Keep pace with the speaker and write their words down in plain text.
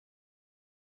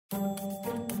I'm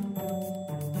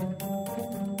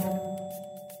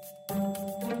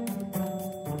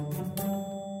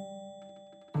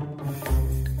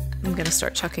going to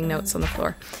start chucking notes on the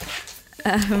floor.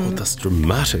 That's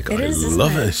dramatic. I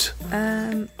love it.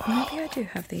 Maybe I do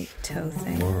have the toe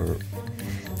thing.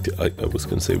 I was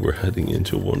going to say we're heading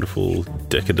into a wonderful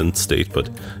decadent state, but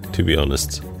to be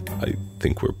honest, I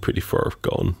think we're pretty far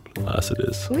gone as it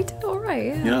is. We did all right,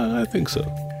 yeah. Yeah, I think so.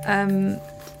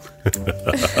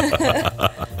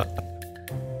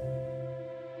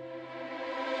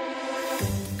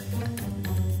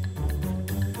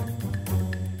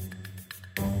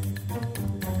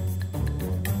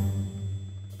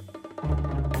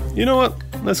 You know what?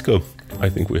 Let's go. I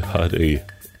think we had a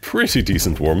pretty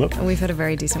decent warm-up. We've had a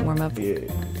very decent warm-up.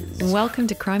 Yes. Welcome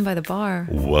to Crime by the Bar.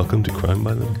 Welcome to Crime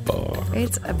by the Bar.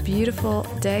 It's a beautiful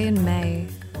day in May.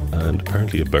 And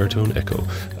apparently a baritone echo.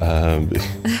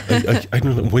 I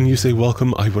don't know. When you say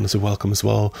welcome, I want to say welcome as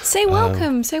well. Say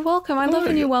welcome. Say welcome. I love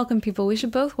when you welcome people. We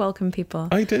should both welcome people.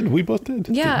 I did. We both did.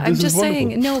 Yeah, I'm just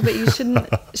saying. No, but you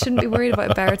shouldn't be worried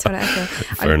about a baritone echo.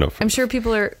 Fair enough. I'm sure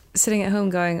people are sitting at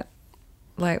home going,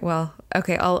 like, well,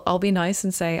 okay, I'll be nice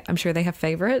and say I'm sure they have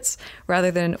favorites,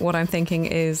 rather than what I'm thinking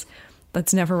is,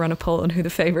 let's never run a poll on who the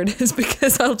favorite is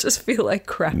because I'll just feel like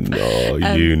crap. No,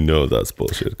 you know that's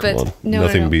bullshit. Come on.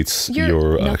 Nothing beats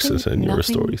your accent and your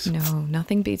stories. No,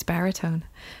 nothing beats baritone.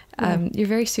 You're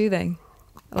very soothing.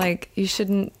 Like, you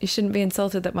shouldn't be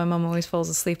insulted that my mum always falls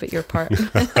asleep at your part.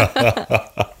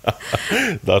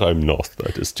 That I'm not.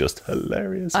 That is just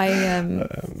hilarious. I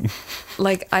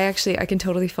can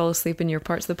totally fall asleep in your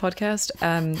parts of the podcast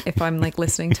if I'm like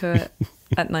listening to it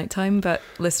at nighttime, but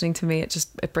listening to me,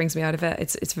 it brings me out of it.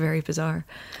 It's very bizarre.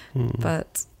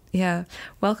 But yeah,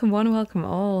 welcome one, welcome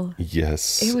all.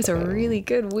 Yes. It was a really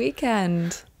good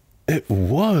weekend. It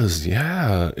was,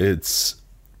 yeah. It's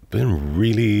been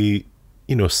really,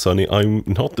 sunny. I'm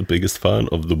not the biggest fan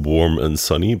of the warm and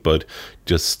sunny, but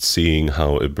just seeing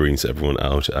how it brings everyone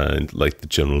out and like the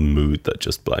general mood that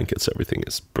just blankets everything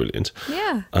is brilliant.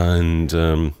 Yeah.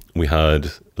 And we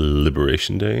had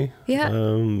Liberation Day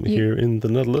here in the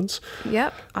Netherlands.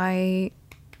 Yep.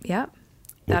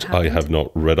 Which I have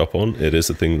not read up on. It is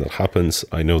a thing that happens.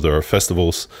 I know there are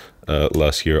festivals.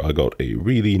 Last year I got a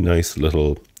really nice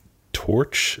little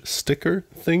torch sticker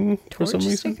thing for some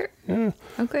reason. Sticker? Yeah.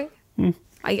 Okay.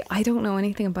 I don't know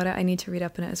anything about it. I need to read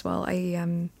up on it as well. But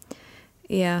you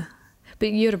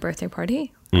had a birthday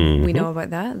party. Mm-hmm. We know about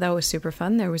that. That was super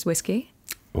fun. There was whiskey.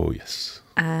 Oh, yes.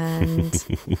 And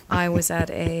I was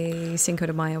at a Cinco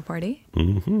de Mayo party,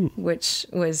 which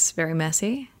was very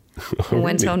messy.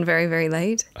 Went on very, very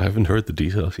late. I haven't heard the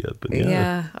details yet, but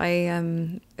yeah. Yeah,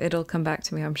 it'll come back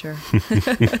to me, I'm sure.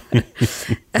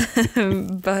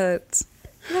 But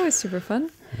that was super fun.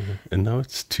 And now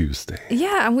it's Tuesday.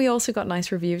 Yeah, and we also got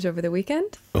nice reviews over the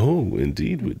weekend. Oh,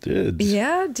 indeed we did.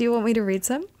 Yeah, do you want me to read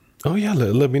some? Oh yeah,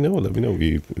 let me know.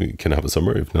 We can have a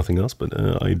summary if nothing else, but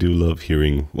we do love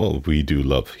hearing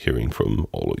from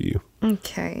all of you.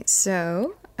 Okay,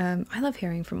 so I love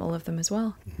hearing from all of them as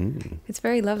well. Mm-hmm. It's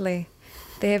very lovely.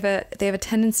 They have a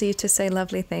tendency to say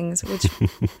lovely things, which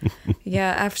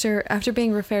after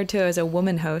being referred to as a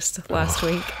woman host last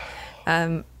week.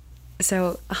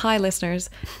 So, hi listeners,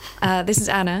 this is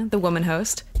Anna, the woman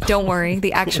host. Don't worry,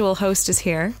 the actual host is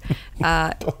here.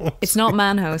 It's not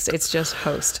man host, it's just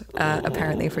host,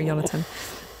 apparently for Jonathan.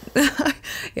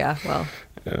 Yeah, well,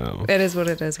 it is what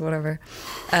it is, whatever.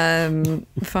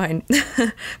 Fine.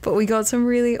 But we got some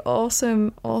really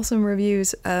awesome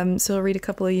reviews. So I'll read a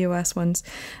couple of US ones.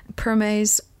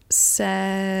 Permaze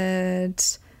said,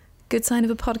 good sign of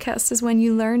a podcast is when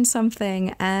you learn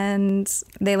something, and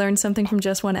they learned something from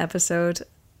just one episode.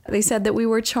 They said that we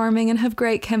were charming and have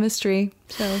great chemistry,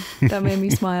 so that made me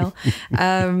smile.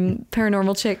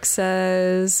 Paranormal Chick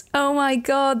says, oh my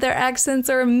god, their accents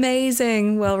are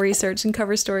amazing, well researched, and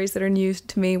cover stories that are new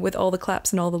to me with all the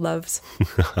claps and all the loves.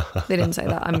 They didn't say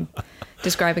that. I'm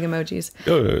describing emojis.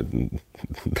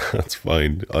 That's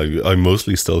fine. I'm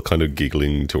mostly still kind of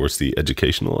giggling towards the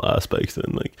educational aspect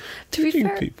and like to be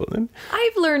fair, people. And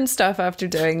I've learned stuff after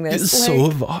doing this.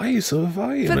 So have I.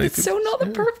 But it's so not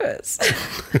the purpose.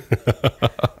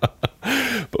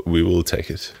 But we will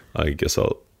take it. I guess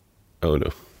I'll. Oh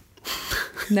no.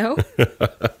 No.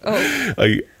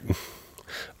 Oh.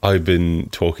 I've been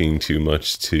talking too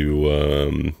much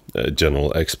to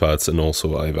general expats, and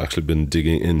also I've actually been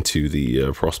digging into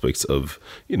the prospects of,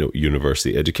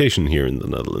 university education here in the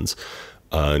Netherlands.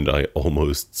 And I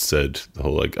almost said the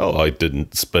whole I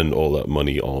didn't spend all that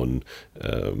money on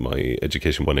my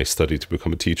education when I studied to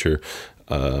become a teacher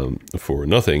for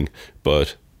nothing.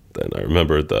 But then I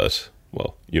remembered that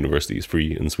well, university is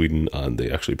free in Sweden, and they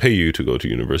actually pay you to go to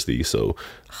university. So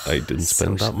I didn't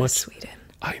spend that much. Sweden.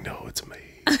 I know, it's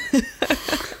amazing.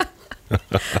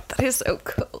 That is so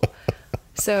cool.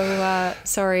 So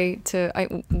sorry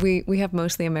we have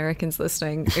mostly Americans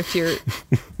listening.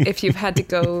 If you've had to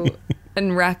go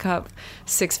and rack up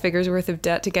 6 figures worth of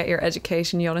debt to get your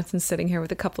education, Jonathan's sitting here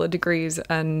with a couple of degrees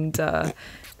and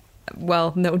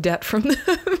no debt from them.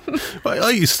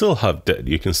 You still have debt.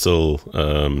 You can still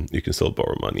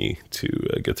borrow money to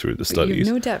get through the studies. You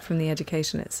have no debt from the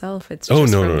education itself. It's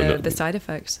just from the side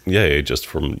effects. Yeah, just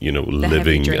from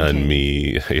living and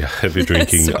heavy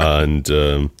drinking and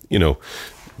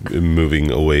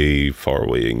moving far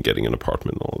away and getting an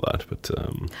apartment and all that. But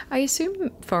I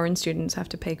assume foreign students have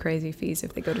to pay crazy fees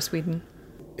if they go to Sweden.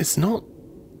 It's not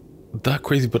that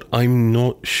crazy, but I'm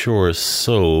not sure.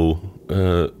 So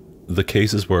the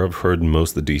cases where I've heard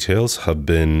most of the details have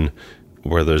been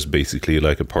where there's basically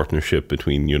like a partnership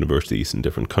between universities in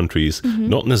different countries,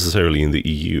 not necessarily in the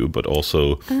EU, but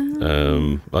also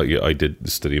I did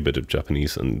study a bit of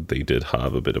Japanese, and they did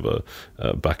have a bit of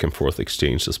a back and forth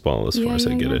exchange as well, as far as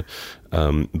I get it.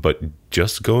 But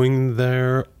just going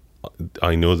there,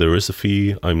 I know there is a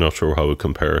fee. I'm not sure how it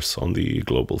compares on the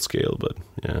global scale, but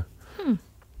yeah.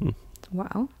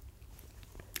 Wow.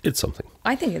 It's something.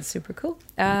 I think it's super cool.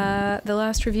 The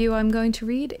last review I'm going to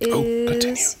read is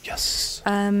continue. Yes.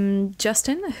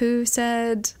 Justin, who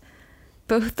said,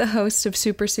 both the hosts of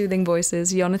super soothing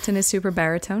voices, Jonathan is super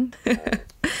baritone,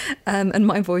 and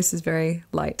my voice is very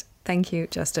light. Thank you,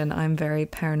 Justin. I'm very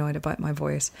paranoid about my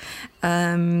voice.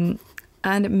 And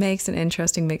it makes an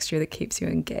interesting mixture that keeps you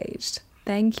engaged.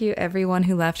 Thank you, everyone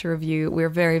who left a review. We're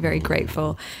very, very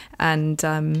grateful.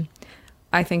 And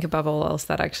I think above all else,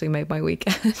 that actually made my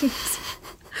weekend.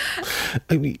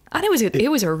 I mean, and it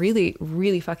was a really,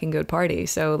 really fucking good party.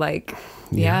 So I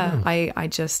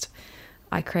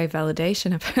crave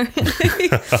validation, apparently.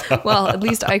 Well, at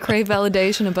least I crave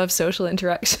validation above social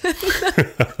interaction.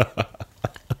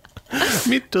 I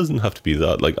mean, it doesn't have to be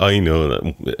that. Like, I know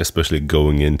that, especially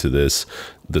going into this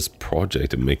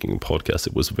project and making a podcast,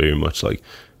 it was very much like,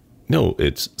 no,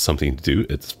 it's something to do.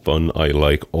 It's fun. I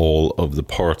like all of the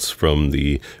parts, from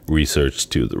the research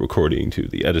to the recording to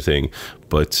the editing.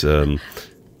 But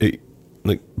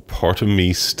part of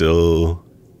me still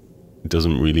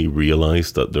doesn't really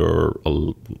realize that there are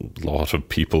a lot of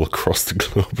people across the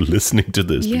globe listening to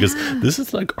this, because this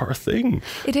is like our thing.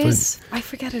 It is. I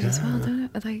forget it as well, don't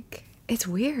it? Like, it's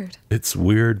weird. It's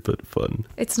weird but fun.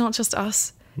 It's not just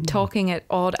us talking at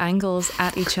odd angles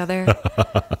at each other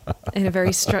in a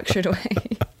very structured way.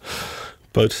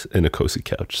 But in a cozy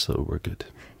couch, so we're good.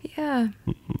 Yeah,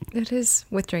 it is,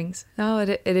 with drinks. No,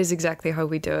 it is exactly how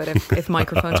we do it. If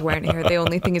microphones weren't here, the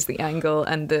only thing is the angle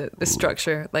and the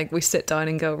structure. Like, we sit down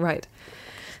and go, right,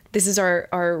 this is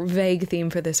our vague theme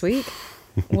for this week.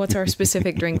 What's our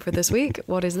specific drink for this week?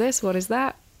 What is this? What is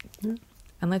that?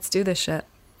 And let's do this shit.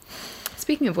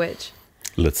 Speaking of which...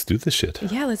 Let's do this shit.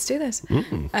 Yeah, let's do this.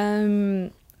 I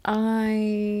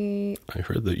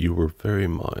heard that you were very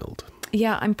mild.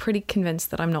 Yeah, I'm pretty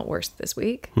convinced that I'm not worse this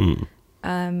week.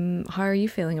 How are you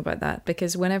feeling about that?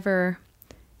 Because whenever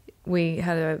we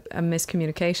had a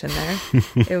miscommunication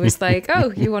there, it was like,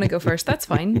 oh, you want to go first? That's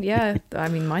fine. Yeah, I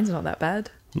mean, mine's not that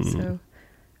bad. So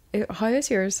how is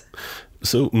yours?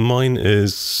 So mine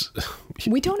is...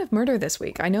 We don't have murder this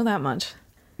week. I know that much.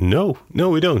 No,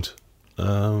 we don't.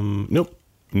 Nope.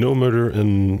 No murder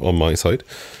on my side.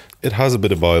 It has a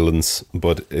bit of violence,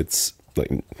 but it's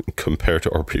like, compared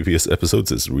to our previous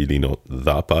episodes, it's really not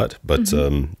that bad. But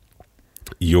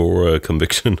your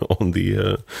conviction on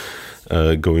the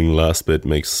going last bit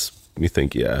makes me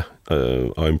think,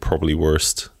 I'm probably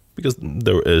worst, because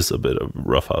there is a bit of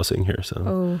roughhousing here.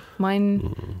 So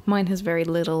mine has very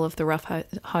little of the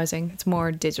roughhousing. It's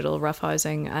more digital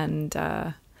roughhousing and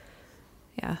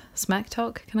smack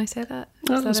talk. Can I say that?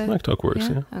 Smack talk works.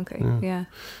 Yeah. Okay. Yeah.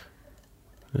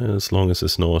 As long as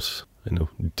it's not,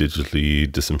 digitally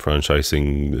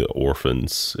disenfranchising the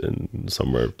orphans in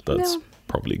somewhere, that's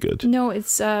probably good. No,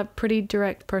 it's pretty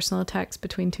direct personal attacks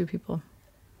between two people.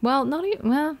 Well, not even.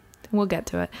 Well, we'll get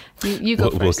to it. You go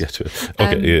first. We'll get to it.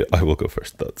 Okay, I will go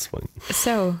first. That's fine.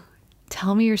 So,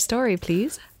 tell me your story,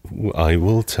 please. I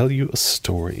will tell you a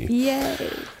story. Yay!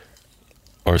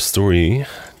 Our story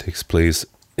takes place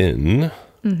in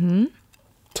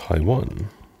Taiwan.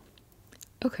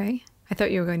 Okay. I thought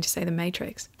you were going to say The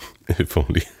Matrix. If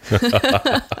only.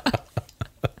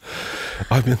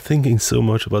 I've been thinking so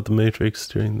much about The Matrix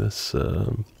during this,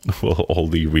 all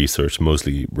the research,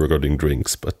 mostly regarding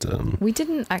drinks, but... We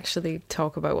didn't actually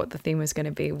talk about what the theme was going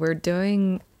to be. We're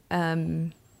doing...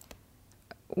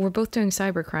 we're both doing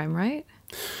cybercrime, right?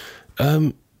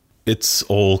 It's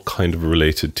all kind of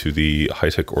related to the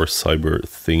high-tech or cyber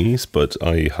thingies, but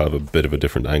I have a bit of a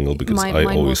different angle because Mine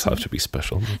always wasn't. have to be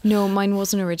special. No, mine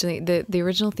wasn't originally. The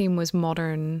original theme was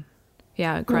modern,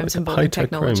 crimes like involving high-tech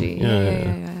crime. technology.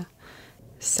 Yeah.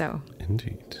 So,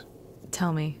 Indeed.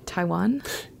 tell me, Taiwan?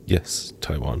 Yes,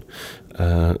 Taiwan.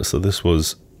 So this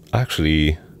was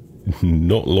actually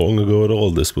not long ago at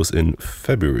all. This was in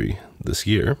February this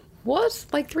year. What?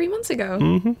 Like 3 months ago?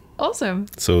 Mm-hmm. Awesome.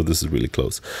 So this is really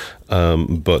close.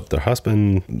 But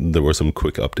there were some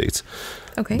quick updates.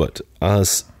 Okay. But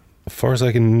as far as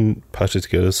I can patch it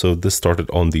together, so this started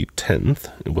on the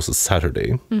 10th. It was a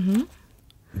Saturday. Mm-hmm.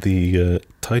 The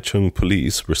Taichung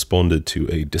police responded to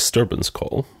a disturbance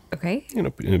call. Okay.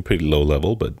 Pretty low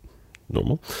level, but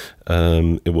normal.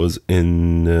 It was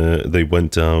they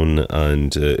went down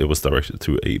and it was directed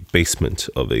through a basement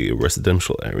of a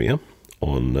residential area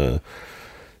on,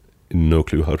 no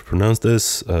clue how to pronounce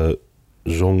this,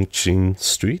 Zhongqing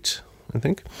Street, I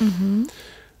think. Mm-hmm.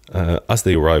 As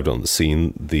they arrived on the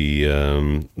scene,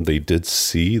 they did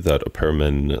see that a pair of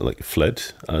men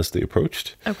fled as they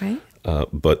approached. Okay.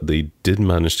 But they did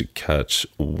manage to catch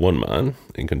one man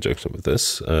in conjunction with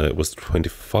this. It was a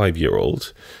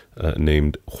 25-year-old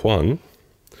named Huang.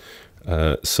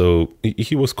 So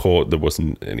he was caught. There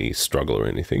wasn't any struggle or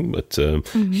anything, but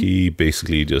he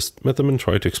basically just met them and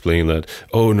tried to explain that,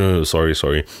 oh, no,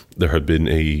 sorry. There had been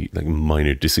a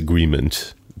minor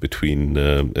disagreement between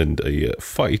and a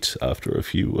fight after a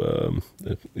few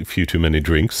too many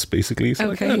drinks, basically. So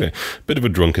okay, bit of a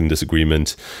drunken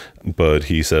disagreement, but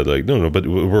he said no, but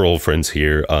we're all friends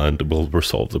here and we'll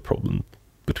resolve the problem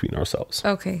between ourselves.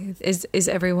 Okay, is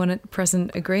everyone present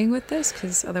agreeing with this?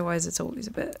 Because otherwise it's always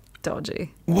a bit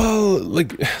dodgy. Well,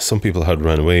 some people had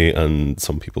ran away and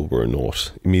some people were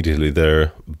not immediately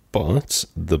there, but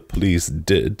the police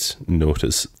did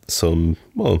notice some,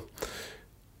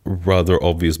 rather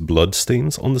obvious blood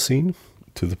stains on the scene,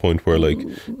 to the point where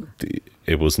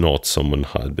it was not someone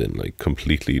had been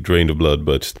completely drained of blood,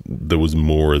 but there was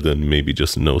more than maybe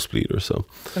just a nosebleed or so.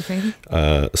 Okay.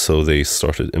 So they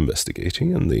started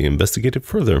investigating, and they investigated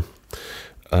further.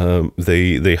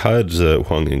 They had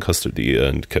Huang in custody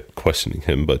and kept questioning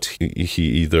him, but he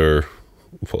either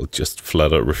just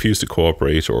flat out refused to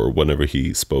cooperate, or whenever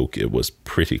he spoke, it was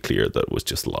pretty clear that it was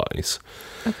just lies.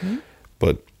 Okay.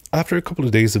 But after a couple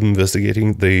of days of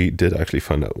investigating, they did actually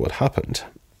find out what happened.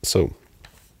 So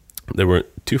there were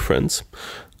two friends,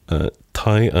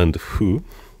 Tai and Hu,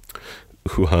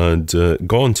 who had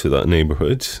gone to that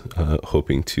neighborhood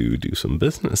hoping to do some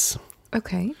business.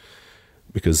 Okay.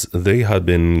 Because they had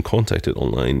been contacted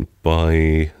online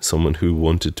by someone who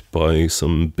wanted to buy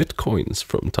some bitcoins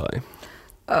from Tai.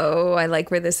 Oh, I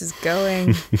like where this is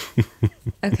going.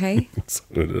 Okay. So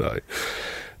did I.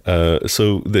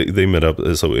 So they met up.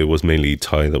 So it was mainly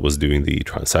Tai that was doing the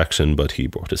transaction, but he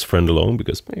brought his friend along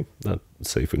because, hey, that's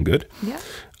safe and good. Yeah.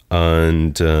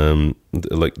 And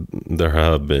there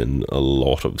have been a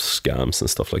lot of scams and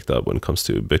stuff like that when it comes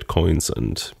to bitcoins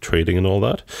and trading and all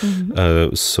that.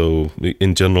 Mm-hmm. So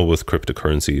in general with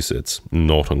cryptocurrencies, it's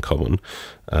not uncommon.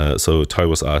 So Tai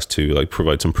was asked to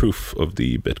provide some proof of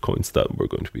the bitcoins that were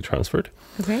going to be transferred.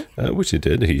 Okay. Which he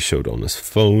did. He showed on his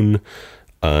phone.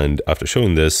 And after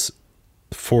showing this,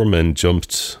 4 men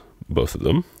jumped both of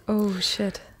them. Oh,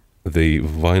 shit. They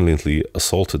violently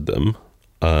assaulted them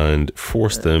and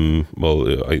forced them.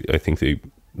 Well, I think they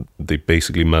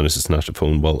basically managed to snatch the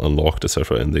phone while unlocked,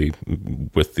 etc. And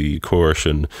with the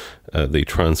coercion, they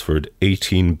transferred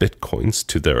 18 bitcoins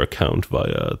to their account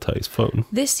via Tai's phone.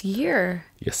 This year?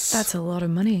 Yes. That's a lot of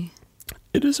money.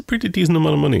 It is a pretty decent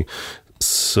amount of money.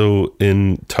 So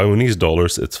in Taiwanese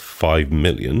dollars, it's 5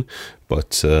 million.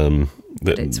 But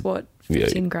it's what,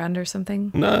 15 grand or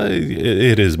something? No,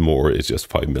 it is more. It's just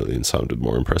 5 million sounded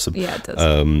more impressive. Yeah, it does.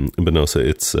 But no, so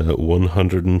it's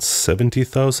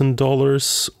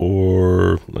 $170,000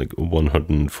 or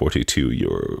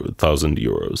 142,000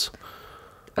 euros.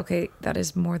 Okay, that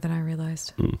is more than I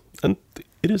realized. And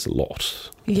it is a lot.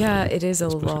 Yeah, it is a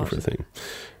lot. For a thing.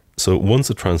 So once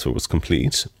the transfer was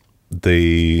complete,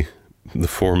 the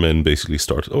 4 men basically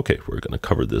started, okay, we're going to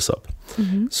cover this up.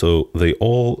 Mm-hmm. So they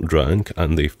all drank,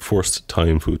 and they forced Tai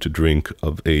and Fu to drink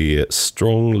of a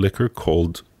strong liquor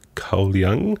called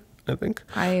Kaoliang, I think.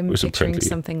 I am picturing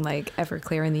something like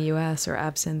Everclear in the US or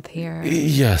absinthe here.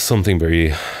 Yeah, something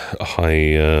very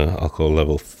high alcohol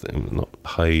level, not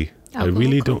high. Alcohol I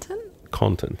really content?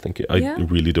 Content, thank you. I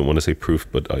really don't want to say proof,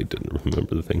 but I didn't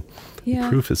remember the thing. Yeah.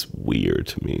 Proof is weird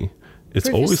to me. It's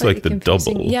Proof always the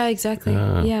confusing. double. Yeah, exactly.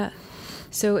 Yeah.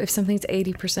 So if something's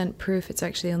 80% proof, it's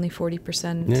actually only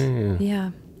 40%.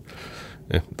 Yeah.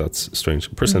 that's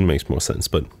strange. Percent makes more sense,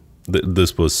 but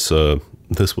this was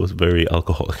very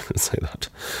alcoholic. Let's say that.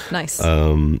 Nice.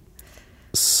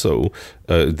 So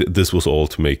this was all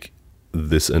to make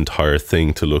this entire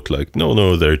thing to look like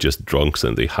no, they're just drunks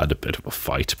and they had a bit of a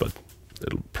fight, but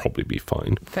it'll probably be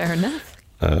fine. Fair enough.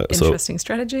 Interesting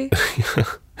strategy.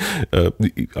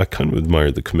 I kind of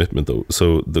admire the commitment though.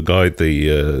 So the guy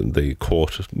they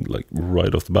caught like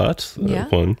right off the bat,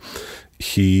 one,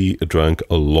 he drank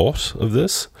a lot of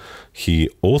this. He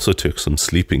also took some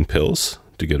sleeping pills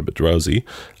to get a bit drowsy,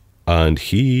 and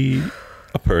he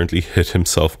apparently hit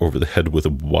himself over the head with a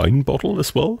wine bottle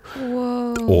as well.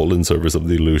 Whoa. All in service of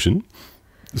the illusion.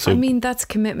 So I mean, that's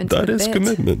commitment to the that is bit.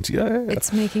 commitment, yeah.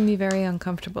 It's making me very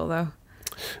uncomfortable though.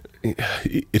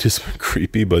 It is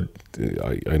creepy, but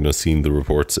I know, seeing the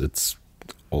reports, it's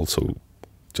also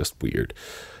just weird.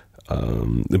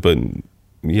 But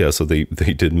yeah, so they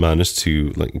did manage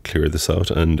to like clear this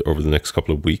out, and over the next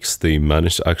couple of weeks, they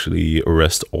managed to actually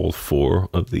arrest all 4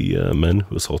 of the men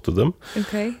who assaulted them.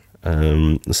 Okay.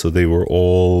 So they were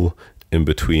all in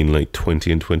between like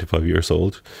 20 and 25 years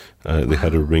old. They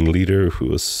had a ringleader who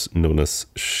was known as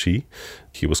Shi.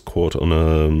 He was caught on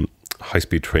a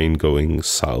high-speed train going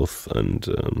south, and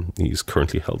he's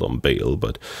currently held on bail,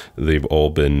 but they've all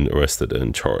been arrested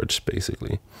and charged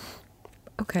basically.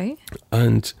 Okay.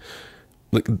 And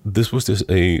like, this was just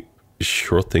a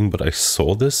short thing, but I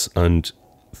saw this and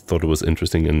thought it was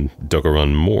interesting and dug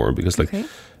around more, because like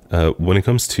when it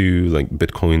comes to like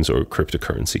bitcoins or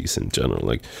cryptocurrencies in general,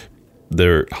 like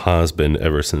there has been,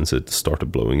 ever since it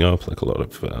started blowing up, like a lot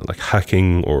of like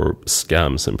hacking or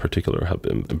scams in particular have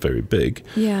been very big.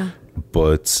 Yeah.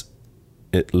 But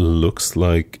it looks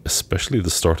like, especially the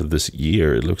start of this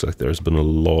year, it looks like there's been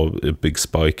a big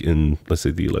spike in, let's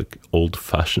say, the like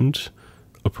old-fashioned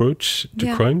approach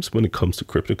to crimes when it comes to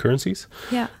cryptocurrencies.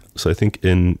 Yeah. So I think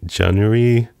in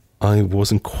January, I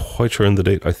wasn't quite sure on the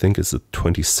date. I think it's the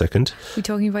 22nd. We're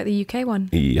talking about the UK one?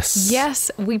 Yes.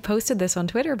 Yes, we posted this on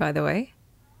Twitter, by the way.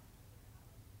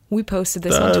 We posted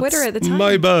this on Twitter at the time.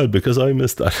 My bad, because I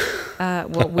missed that.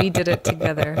 Well, we did it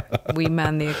together. We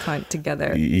manned the account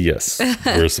together. Yes,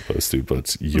 we're supposed to,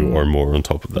 but you are more on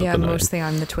top of that than mostly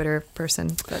I'm the Twitter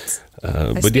person.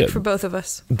 I but speak for both of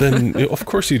us. Then, of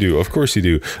course you do. Of course you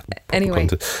do. Anyway,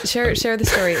 share the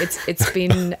story. It's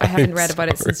been, I haven't read about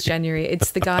it since January.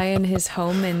 It's the guy in his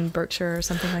home in Berkshire or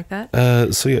something like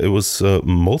that. So yeah, it was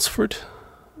Molesford.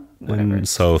 Whatever. In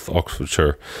South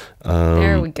Oxfordshire.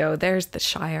 There we go. There's the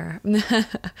Shire.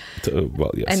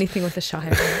 Well, yes. Anything with the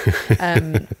Shire.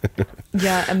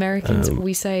 Yeah, Americans,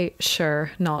 we say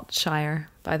sure, not Shire,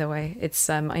 by the way. It's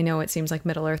I know it seems like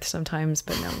Middle Earth sometimes,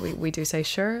 but no, we do say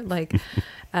sure. Like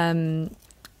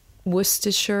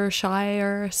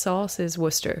Worcestershire sauce is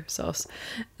Worcester sauce.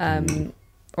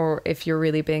 Or if you're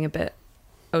really being a bit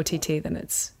OTT, then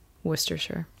it's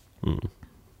Worcestershire.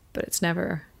 But it's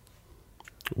never...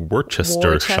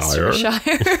 Worcestershire.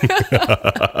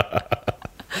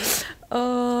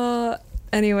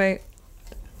 Anyway,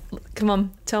 come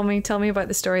on, tell me about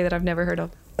the story that I've never heard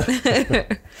of.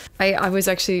 I was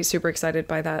actually super excited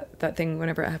by that thing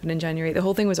whenever it happened in January. The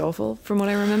whole thing was awful from what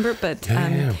I remember, but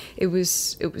it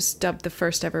was dubbed the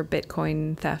first ever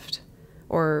Bitcoin theft.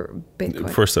 Or Bitcoin.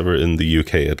 First ever in the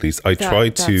UK, at least. I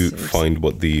tried to find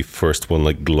what the first one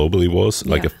like globally was,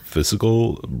 like a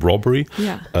physical robbery.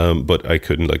 Yeah. But I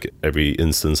couldn't. Like every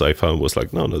instance I found was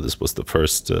like, no, this was the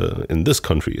first in this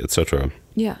country, etc.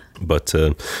 Yeah. But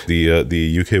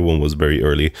the UK one was very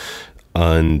early,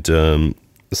 and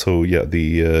so yeah,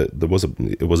 it was a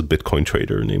Bitcoin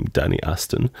trader named Danny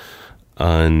Aston,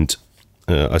 and.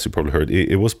 As you probably heard,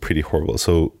 it was pretty horrible.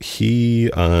 So he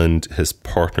and his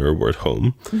partner were at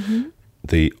home. Mm-hmm.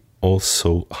 They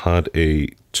also had a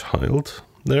child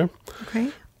there.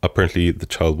 Okay. Apparently the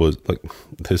child was like,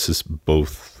 this is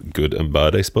both good and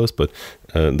bad, I suppose, but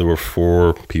there were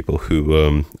 4 people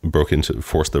who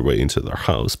forced their way into their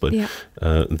house, but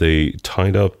they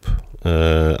tied up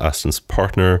Aston's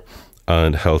partner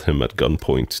and held him at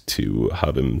gunpoint to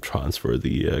have him transfer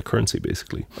the currency,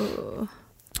 basically.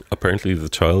 Apparently the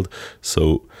child,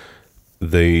 so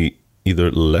they either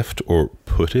left or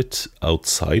put it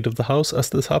outside of the house as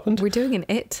this happened. We're doing an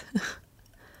it.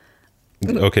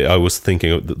 Okay, I was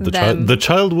thinking of the child. The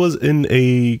child was in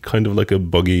a kind of like a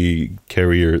buggy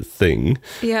carrier thing.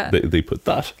 Yeah. They put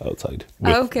that outside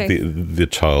with the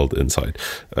child inside.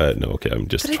 No, okay, I'm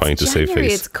just trying to save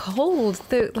face. It's cold.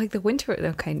 The winter.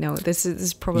 Okay, no, this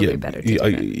is probably better.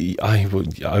 I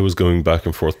was going back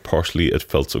and forth. Partially, it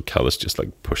felt so callous, just like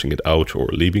pushing it out or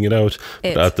leaving it out.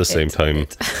 But at the same time,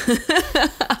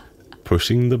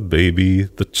 pushing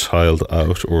the child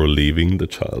out, or leaving the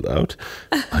child out.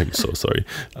 I'm so sorry.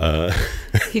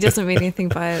 He doesn't mean anything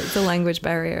by it. The language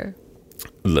barrier.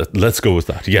 Let's go with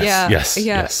that. Yes, Yeah, yes,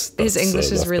 yeah. yes. His English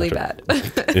is that's really better.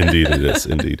 bad. Indeed, it is.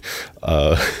 Indeed.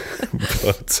 But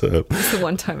It's the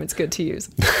one time it's good to use.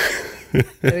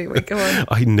 Anyway, go on.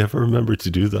 I never remember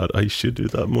to do that. I should do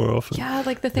that more often. Yeah,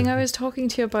 like the thing I was talking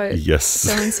to you about. Yes.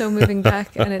 So-and-so moving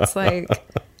back, and it's like,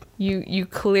 you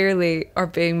clearly are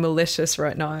being malicious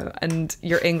right now, and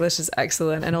your English is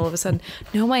excellent, and all of a sudden,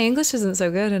 no, my English isn't so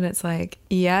good, and it's like,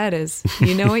 yeah, it is.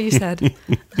 You know what you said.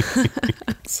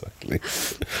 Exactly.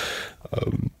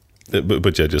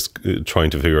 But yeah, just trying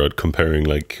to figure out, comparing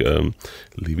like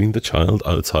leaving the child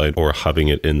outside or having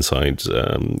it inside,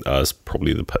 as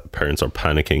probably the parents are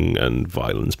panicking and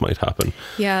violence might happen.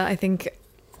 Yeah, I think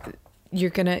you're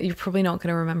probably not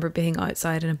gonna remember being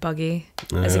outside in a buggy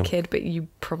as a kid, but you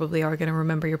probably are gonna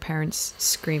remember your parents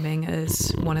screaming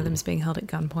as one of them's being held at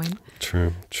gunpoint.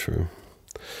 True.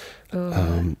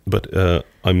 But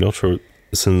I'm not sure,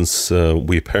 since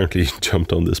we apparently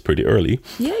jumped on this pretty early.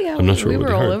 Yeah, I'm not sure we what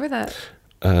were you all heard. over that.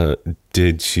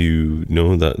 Did you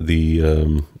know that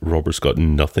the robbers got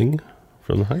nothing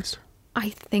from the heist? I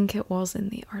think it was in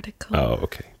the article. Oh,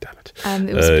 okay. Damn it.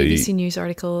 It was a BBC News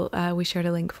article we shared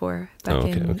a link for back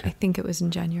in, I think it was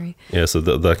in January. Yeah, so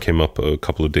that came up a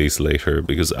couple of days later,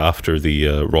 because after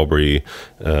the robbery,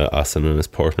 Aston and his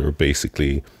partner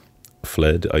basically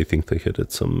fled. I think they hit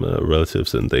at some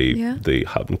relatives, and they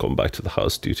haven't gone back to the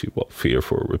house due to fear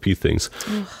for repeat things.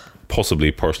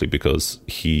 Possibly partially because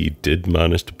he did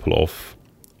manage to pull off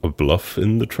a bluff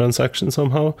in the transaction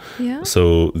somehow. Yeah.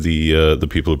 So the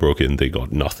people who broke in, they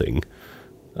got nothing.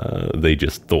 They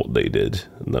just thought they did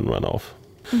and then ran off.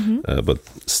 But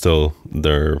still,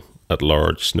 they're at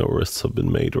large. No arrests have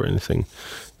been made or anything.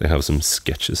 They have some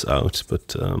sketches out,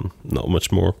 but not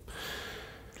much more.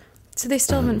 So they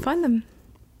still haven't found them?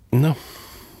 No.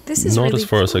 This is not really as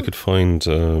far as I cool. could find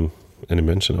any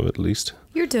mention of it, at least.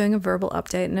 You're doing a verbal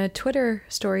update in a Twitter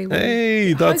story.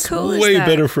 Hey, How that's cool is way that?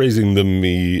 better phrasing than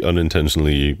me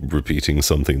unintentionally repeating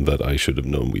something that I should have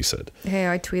known we said. Hey,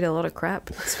 I tweet a lot of crap.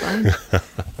 It's fine.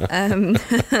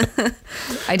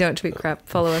 I don't tweet crap.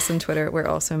 Follow us on Twitter. We're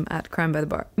awesome at Crime by the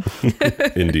Bar.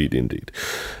 Indeed.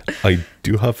 I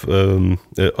do have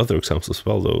other examples as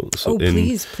well, though. So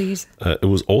Please. It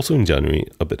was also in January,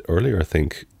 a bit earlier, I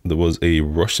think. There was a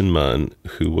Russian man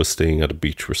who was staying at a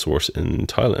beach resort in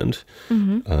Thailand.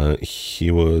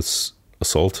 He was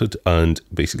assaulted and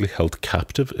basically held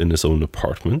captive in his own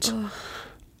apartment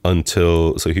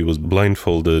so he was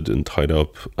blindfolded and tied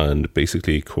up and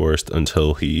basically coerced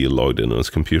until he logged in on his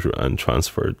computer and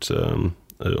transferred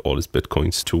all his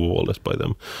bitcoins to a wallet by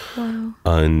them. Wow.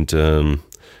 And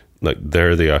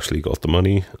there they actually got the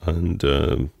money,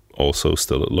 and also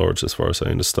still at large, as far as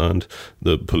I understand.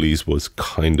 The police was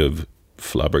kind of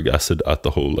flabbergasted at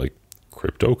the whole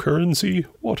cryptocurrency,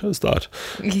 what is that?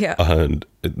 Yeah. And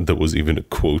there was even a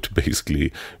quote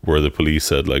basically where the police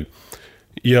said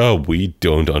yeah, we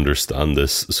don't understand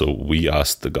this, so we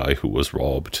asked the guy who was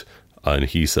robbed, and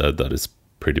he said that it's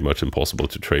pretty much impossible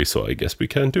to trace, so I guess we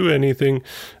can't do anything.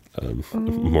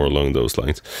 More along those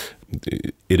lines.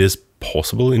 It is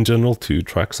possible in general to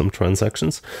track some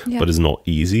transactions, but it's not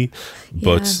easy.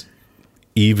 But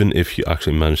even if you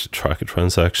actually manage to track a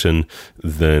transaction,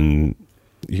 then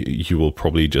you will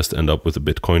probably just end up with a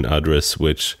Bitcoin address,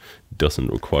 which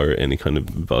doesn't require any kind of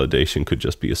validation, could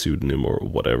just be a pseudonym or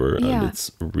whatever, and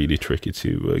it's really tricky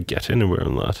to get anywhere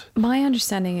on that. My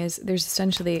understanding is there's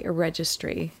essentially a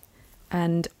registry,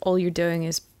 and all you're doing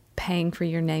is paying for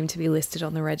your name to be listed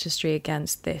on the registry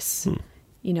against this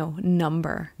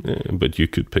number. Yeah, but you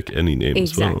could pick any name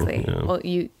exactly. as well. Yeah. Well,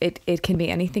 it can be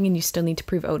anything, and you still need to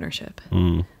prove ownership.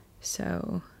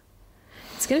 So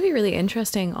it's going to be really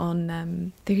interesting.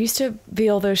 On there used to be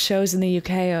all those shows in the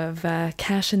UK of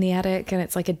Cash in the Attic, and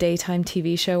it's like a daytime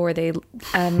TV show where they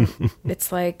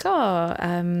it's like,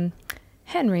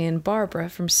 Henry and Barbara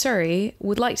from Surrey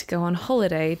would like to go on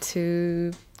holiday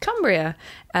to Cumbria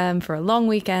for a long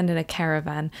weekend in a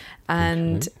caravan,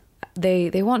 and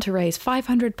they want to raise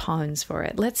 £500 for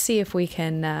it. Let's see if we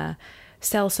can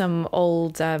sell some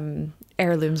old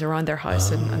heirlooms around their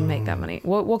house and make that money.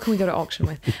 What can we go to auction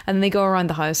with? And then they go around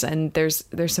the house, and there's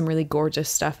some really gorgeous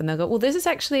stuff, and they'll go, well, this is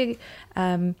actually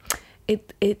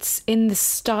it's in the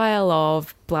style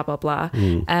of blah blah blah,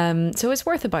 so it's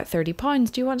worth about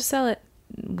 £30. Do you want to sell it?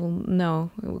 Well, no,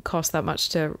 it would cost that much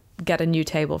to get a new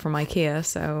table from IKEA,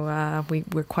 so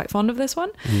we're quite fond of this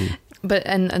one. But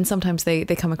and sometimes they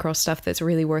come across stuff that's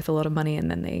really worth a lot of money,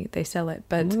 and then they sell it.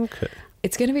 But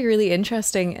it's going to be really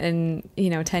interesting in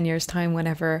 10 years time,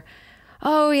 whenever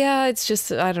oh yeah, it's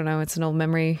just, I don't know, it's an old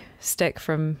memory stick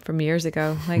from years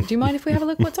ago. Like, do you mind if we have a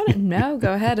look what's on it? No,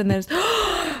 go ahead. And there's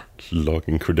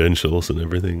logging credentials and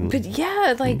everything. but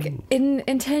yeah, like in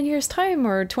 10 years time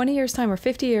or 20 years time or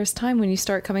 50 years time, when you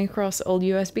start coming across old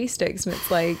USB sticks and it's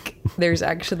like there's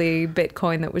actually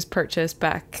Bitcoin that was purchased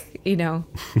back, you know,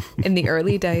 in the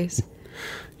early days.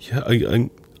 Yeah,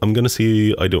 I'm going to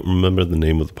see, I don't remember the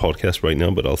name of the podcast right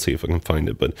now, but I'll see if I can find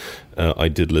it. But I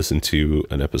did listen to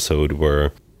an episode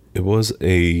where it was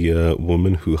a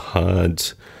woman who had,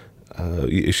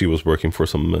 she was working for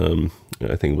some,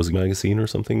 I think it was a magazine or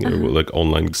something, or like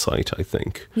online site, I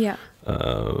think. Yeah.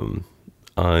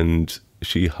 And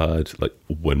she had, like,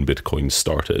 when Bitcoin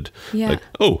started, Yeah. like,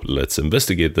 oh, let's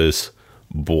investigate this,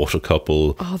 bought a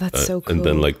couple. Oh, that's so cool. And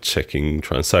then, like, checking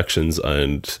transactions,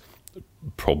 and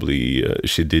probably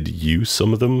she did use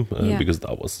some of them because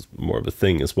that was more of a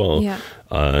thing as well. Yeah.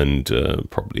 And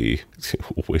probably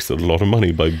wasted a lot of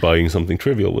money by buying something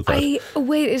trivial with that.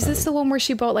 Wait, is this the one where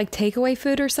she bought like takeaway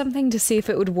food or something to see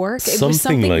if it would work? It was Something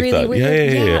something like really that.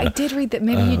 weird. Yeah. I did read that.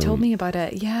 Maybe you told me about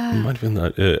it. Yeah. It might have been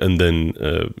that. And then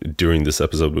during this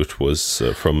episode, which was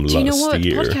from Do you know last what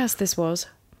year. podcast this was?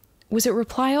 Was it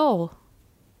Reply All?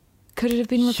 Could it have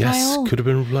been Reply All? Yes, could have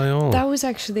been Reply All. That was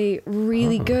actually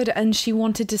really good, and she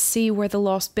wanted to see where the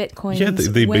lost bitcoins Yeah,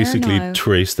 they were basically now.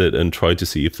 traced it and tried to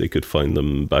see if they could find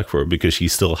them back for her, because she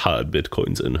still had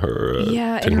bitcoins in her in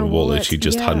her technical wallet. wallet, She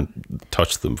just yeah. hadn't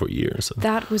touched them for years. So.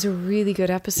 That was a really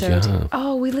good episode. Yeah.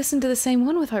 Oh, we listened to the same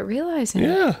one without realizing.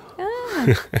 Yeah.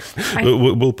 Ah.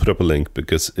 We'll put up a link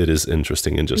because it is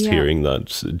interesting, and just Yeah. hearing that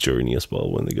journey as well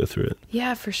when they go through it.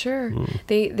 Yeah, for sure.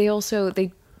 They also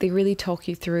they really talk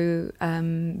you through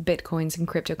bitcoins and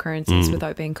cryptocurrencies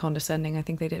without being condescending. I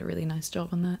think they did a really nice job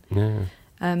on that.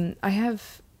 Yeah. I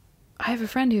have a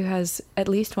friend who has at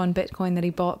least one Bitcoin that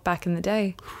he bought back in the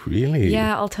day. Really?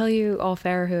 Yeah, I'll tell you off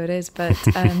air who it is, but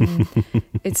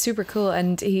it's super cool.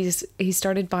 And he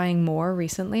started buying more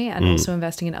recently and also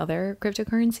investing in other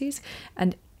cryptocurrencies.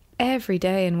 And every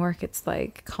day in work, it's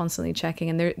like constantly checking.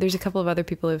 And there's a couple of other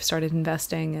people who have started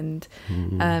investing.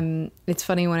 And it's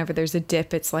funny, whenever there's a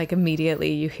dip, it's like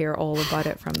immediately you hear all about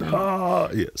it from them. Ah,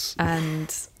 yes.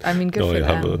 And I mean, good for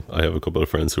them. I have a couple of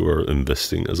friends who are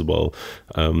investing as well.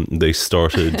 They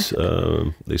started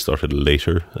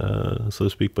later, so to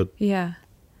speak, but Yeah.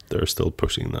 they're still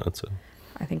pushing that. So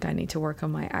I think I need to work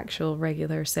on my actual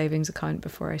regular savings account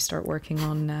before I start working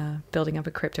on building up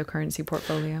a cryptocurrency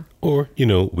portfolio. or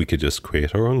we could just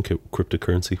create our own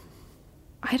cryptocurrency.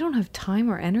 I don't have time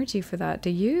or energy for that.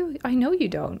 Do you? I know you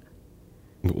don't.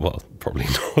 Well, probably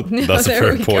not. No, That's a there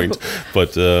fair we point. go.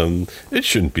 But it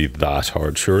shouldn't be that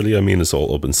hard, surely. I mean, it's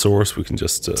all open source. We can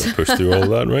just push through all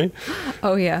that, right?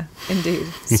 Oh yeah, indeed.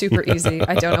 Super easy.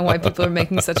 I don't know why people are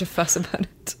making such a fuss about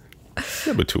it.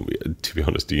 Yeah, but to be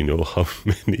honest, do you know how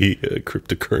many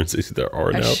cryptocurrencies there are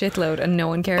A now? shitload, and no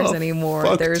one cares anymore.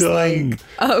 Fuck There's ton.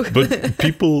 But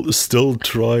people still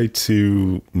try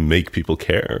to make people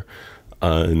care.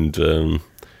 And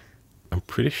I'm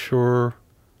pretty sure,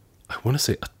 I want to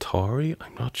say Atari,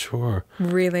 I'm not sure.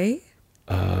 Really?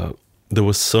 There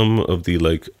was some of the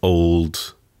like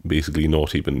old, basically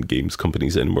not even games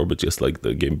companies anymore, but just like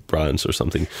the game brands or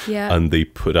something. Yeah. And they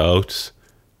put out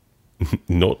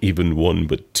not even one,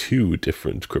 but two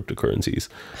different cryptocurrencies.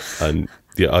 And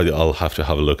yeah, I'll have to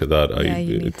have a look at that. Yeah,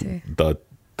 you need to.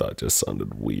 That just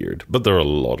sounded weird, but there are a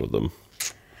lot of them.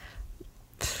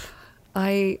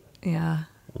 I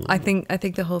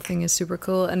think the whole thing is super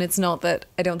cool, and it's not that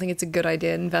I don't think it's a good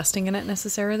idea investing in it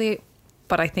necessarily,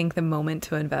 but I think the moment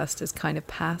to invest is kind of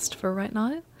past for right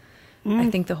now. I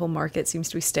think the whole market seems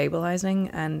to be stabilizing,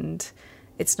 and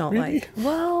it's not Really? like,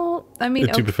 well, I mean,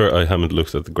 To be fair, I haven't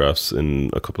looked at the graphs in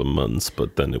a couple of months,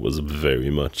 but then it was very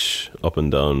much up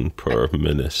and down per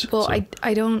minute. well, so.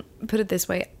 I don't put it this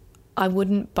way. I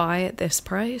wouldn't buy at this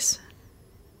price,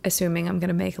 assuming I'm going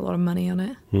to make a lot of money on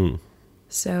it.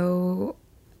 So,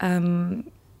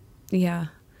 yeah,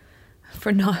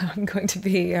 for now, I'm going to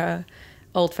be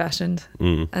old-fashioned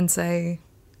and say,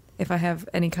 if I have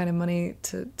any kind of money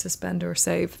to spend or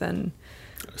save, then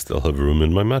I still have room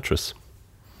in my mattress.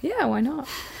 yeah, why not?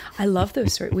 I love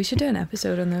those stories. We should do an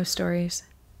episode on those stories.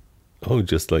 Oh,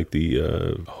 just like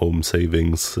the home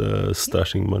savings,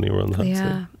 stashing money around the house.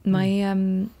 Yeah, my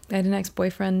I had an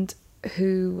ex-boyfriend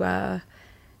who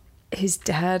his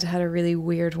dad had a really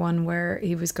weird one where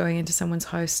he was going into someone's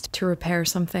house to repair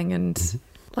something, and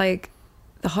like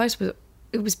the house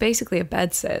was basically a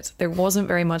bed set. There wasn't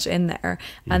very much in there,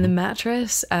 and the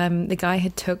mattress, the guy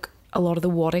had took a lot of the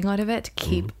wadding out of it to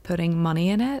keep putting money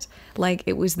in it. Like,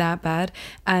 it was that bad,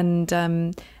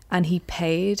 and he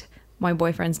paid my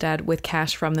boyfriend's dad with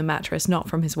cash from the mattress, not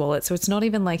from his wallet. So it's not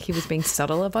even like he was being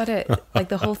subtle about it. Like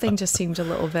the whole thing just seemed a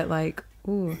little bit like,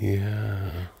 ooh.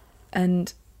 Yeah.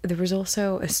 And there was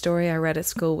also a story I read at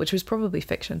school, which was probably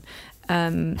fiction,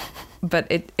 but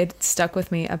it stuck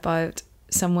with me, about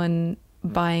someone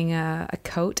buying a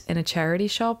coat in a charity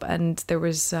shop, and there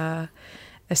was a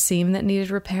seam that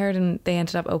needed repaired, and they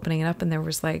ended up opening it up, and there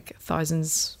was like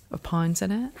thousands of pounds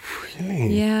in it.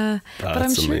 Really? Yeah.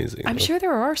 That's but amazing. I'm sure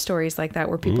there are stories like that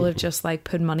where people have just like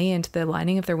put money into the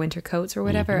lining of their winter coats or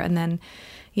whatever, and then,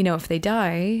 you know, if they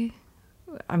die,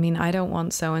 I mean, I don't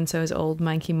want so-and-so's old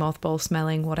manky mothball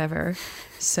smelling whatever,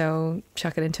 so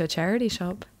chuck it into a charity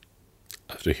shop.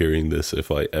 After hearing this,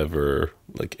 if I ever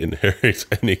like inherit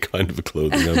any kind of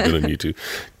clothing, I'm going to need to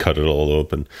cut it all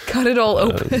open. Cut it all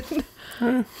open.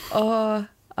 Well,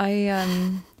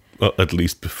 at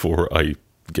least before I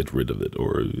get rid of it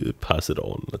or pass it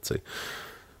on, let's say.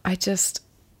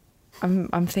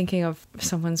 I'm thinking of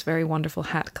someone's very wonderful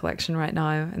hat collection right now,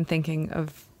 and thinking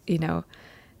of, you know,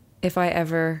 if I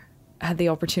ever had the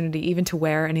opportunity even to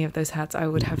wear any of those hats, I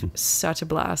would have such a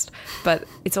blast. But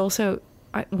it's also,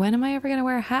 when am I ever going to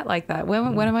wear a hat like that?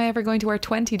 When am I ever going to wear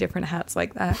 20 different hats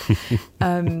like that?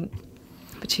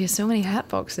 But she has so many hat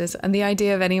boxes, and the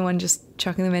idea of anyone just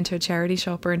chucking them into a charity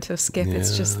shop or into a skip,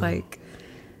 it's just like,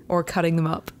 or cutting them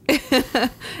up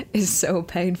is so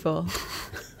painful.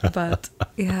 But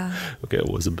yeah. Okay,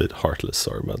 I was a bit heartless.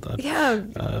 Sorry about that. Yeah,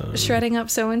 shredding up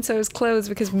so-and-so's clothes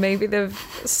because maybe they've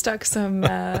stuck some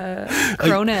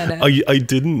krona in it. I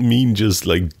didn't mean just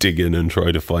like dig in and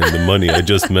try to find the money. I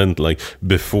just meant like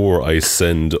before I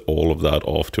send all of that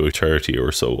off to a charity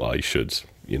or so, I should,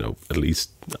 you know, at least,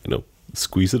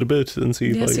 squeeze it a bit and see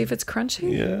if see if it's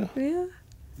crunchy. Yeah.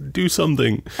 Do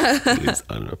something. Please.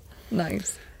 I don't know.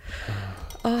 Nice.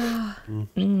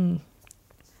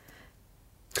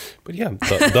 But yeah,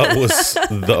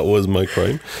 that was my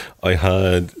crime. I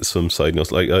had some side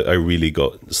notes. Like I really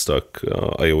got stuck.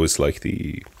 I always like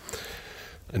is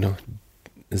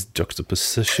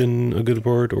juxtaposition a good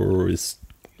word, or is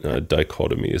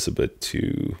dichotomy is a bit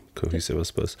too cohesive, I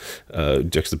suppose.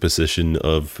 Juxtaposition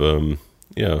of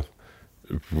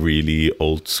really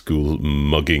old school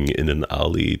mugging in an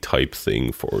alley type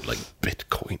thing for like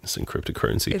bitcoins and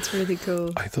cryptocurrency. It's really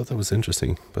cool. I thought that was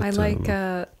interesting. But I like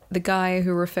the guy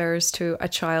who refers to a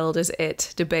child as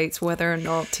it debates whether or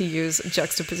not to use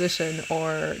juxtaposition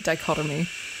or dichotomy.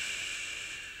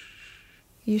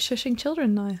 You shushing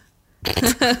children now?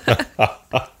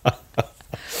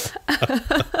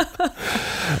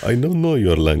 I don't know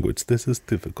your language. This is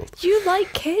difficult. You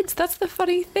like kids. That's the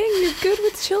funny thing. You're good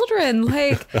with children.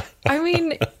 Like, I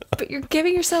mean, but you're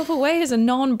giving yourself away as a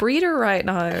non-breeder right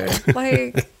now.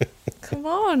 Like, come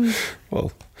on.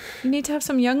 Well, you need to have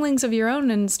some younglings of your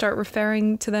own and start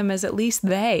referring to them as at least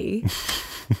they.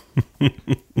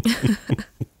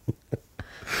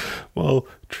 Well,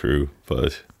 true,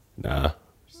 but nah.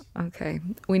 Okay,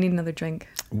 we need another drink.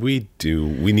 We do.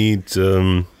 We need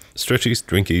stretchies,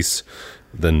 drinkies,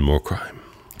 then more crime.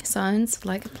 Sounds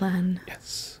like a plan.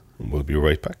 Yes. We'll be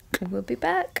right back. We'll be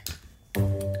back.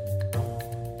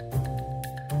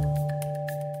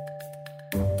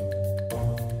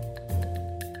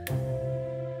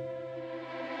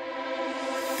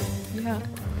 Yeah.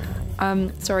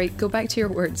 Sorry, go back to your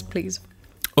words, please.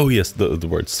 Oh, yes, the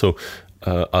words. So,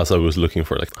 as I was looking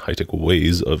for like high-tech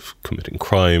ways of committing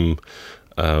crime,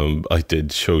 I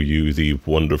did show you the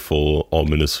wonderful,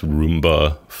 ominous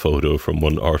Roomba photo from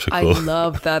one article. I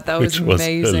love that. That was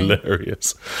amazing. Was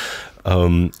hilarious.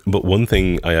 But one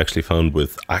thing I actually found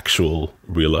with actual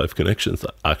real-life connections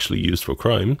that actually used for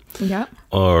crime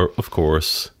are, of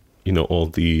course, all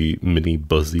the mini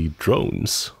Buzzy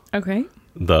drones. Okay.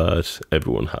 That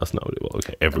everyone has nowadays. Well,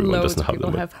 okay, everyone doesn't have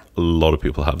them. But a lot of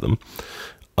people have them.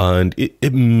 And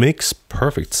it makes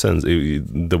perfect sense.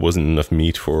 There wasn't enough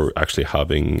meat for actually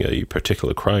having a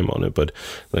particular crime on it, but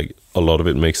like a lot of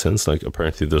it makes sense. Like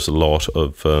apparently there's a lot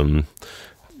of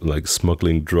like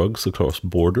smuggling drugs across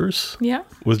borders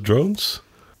with drones.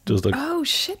 Just like, oh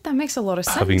shit, that makes a lot of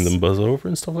sense. Having them buzz over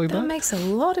and stuff like that. That makes a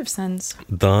lot of sense.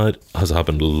 That has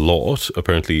happened a lot.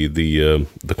 Apparently, the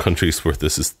countries where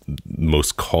this is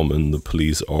most common, the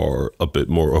police are a bit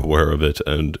more aware of it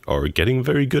and are getting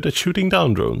very good at shooting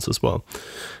down drones as well.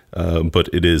 But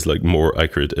it is like more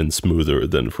accurate and smoother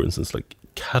than, for instance, like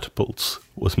catapults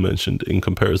was mentioned in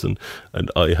comparison.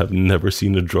 And I have never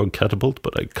seen a drug catapult,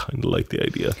 but I kind of like the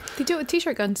idea. They do it with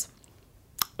t-shirt guns.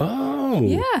 Oh,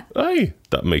 yeah. Aye,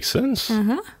 that makes sense.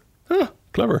 Uh-huh. Ah,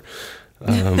 clever.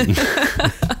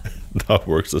 that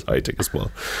works as high tech as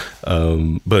well.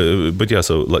 But yeah,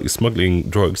 so like smuggling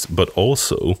drugs, but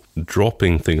also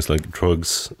dropping things like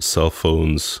drugs, cell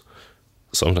phones,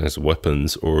 sometimes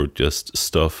weapons, or just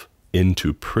stuff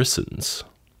into prisons.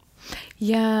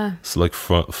 Yeah. So like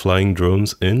flying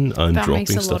drones in and That dropping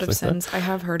makes a stuff lot of like sense. that. I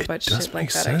have heard about Does shit like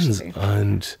make that, sense. actually.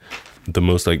 And the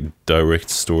most like direct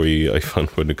story I found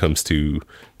when it comes to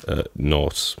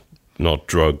not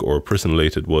drug or prison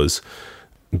related was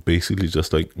basically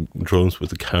just like drones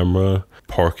with a camera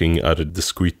parking at a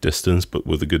discrete distance but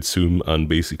with a good zoom and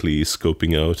basically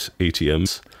scoping out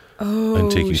ATMs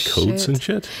and taking codes and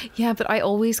shit. Yeah, but I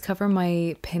always cover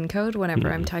my PIN code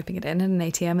whenever I'm typing it in an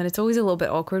ATM, and it's always a little bit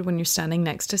awkward when you're standing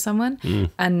next to someone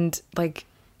and like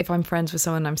if I'm friends with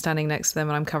someone, I'm standing next to them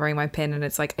and I'm covering my PIN, and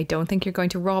it's like, I don't think you're going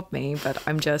to rob me, but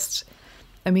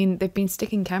I mean, they've been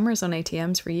sticking cameras on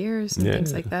ATMs for years and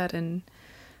things like that, and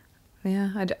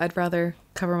yeah, I'd rather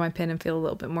cover my PIN and feel a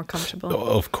little bit more comfortable.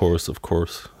 Oh, of course.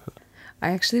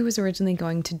 I actually was originally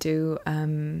going to do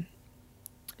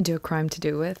a crime to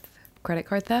do with credit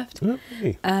card theft.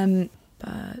 Okay.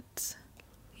 But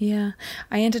yeah,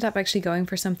 I ended up actually going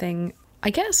for something,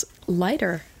 I guess,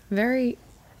 lighter,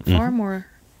 far more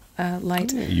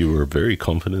light. You were very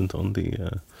confident on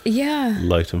the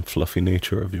light and fluffy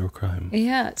nature of your crime.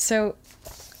 Yeah, so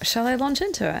shall I launch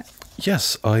into it?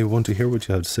 Yes, I want to hear what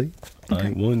you have to say. Okay.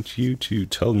 I want you to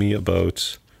tell me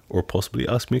about, or possibly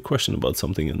ask me a question about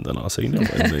something, and then I'll say no,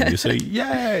 and then you say,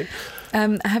 yay!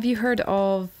 Have you heard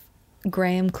of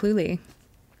Graham Cluley?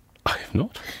 I have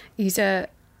not. He's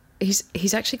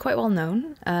actually quite well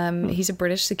known. He's a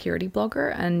British security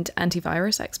blogger and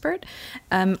antivirus expert.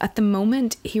 At the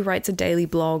moment, he writes a daily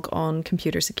blog on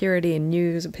computer security and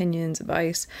news, opinions,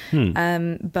 advice.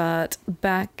 But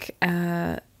back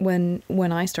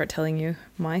when I start telling you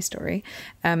my story,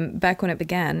 back when it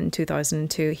began in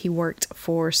 2002, he worked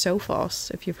for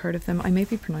Sophos, if you've heard of them. I may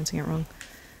be pronouncing it wrong.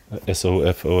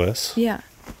 SOFOS? Yeah.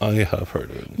 I have heard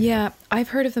of it. Yeah, I've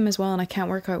heard of them as well, and I can't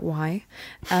work out why.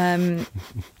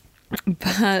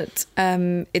 But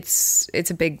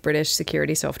it's a big British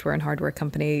security software and hardware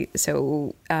company.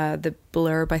 So the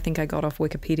blurb I think I got off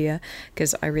Wikipedia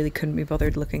because I really couldn't be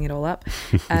bothered looking it all up.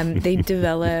 They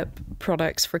develop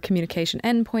products for communication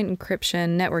endpoint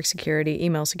encryption, network security,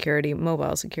 email security,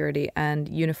 mobile security, and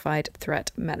unified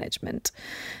threat management.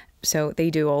 So they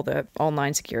do all the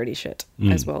online security shit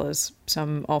as well as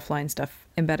some offline stuff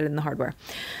embedded in the hardware.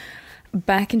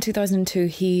 Back in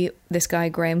 2002, this guy,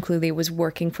 Graham Cluley, was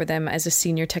working for them as a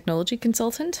senior technology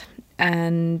consultant.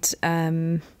 And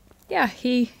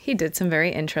he did some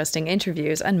very interesting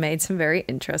interviews and made some very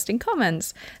interesting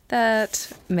comments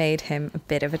that made him a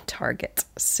bit of a target.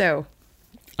 So,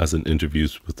 as in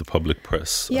interviews with the public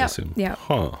press, I assume. Yeah.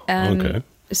 Huh. Okay.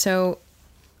 So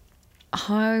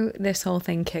how this whole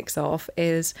thing kicks off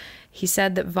is he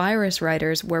said that virus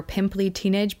writers were pimply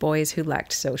teenage boys who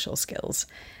lacked social skills.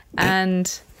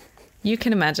 And you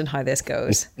can imagine how this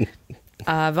goes.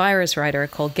 A virus writer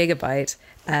called Gigabyte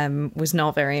was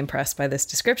not very impressed by this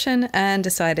description and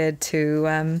decided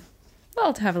to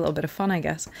have a little bit of fun, I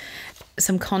guess.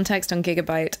 Some context on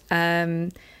Gigabyte.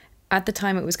 At the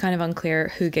time, it was kind of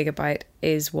unclear who Gigabyte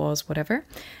was, whatever.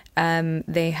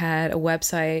 They had a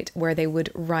website where they would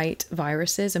write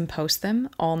viruses and post them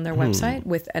on their website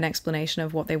with an explanation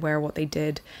of what they were, what they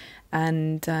did.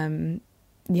 And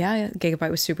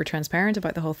Gigabyte was super transparent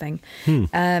about the whole thing.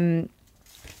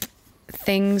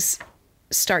 Things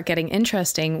start getting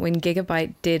interesting when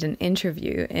Gigabyte did an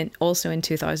interview also in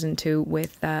 2002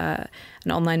 with an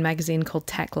online magazine called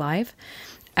Tech Live.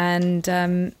 And,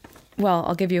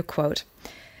 I'll give you a quote.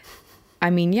 I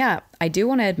mean, I do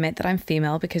want to admit that I'm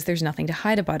female because there's nothing to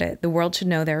hide about it. The world should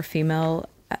know there are female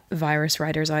virus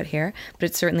writers out here, but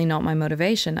it's certainly not my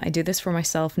motivation. I do this for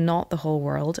myself, not the whole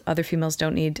world. Other females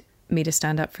don't need me to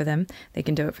stand up for them. They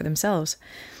can do it for themselves.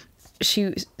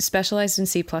 She specialized in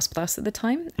C++ at the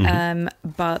time,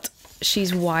 but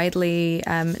she's widely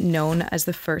known as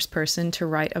the first person to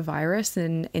write a virus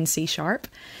in C#. So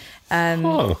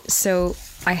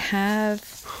I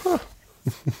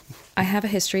have a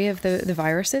history of the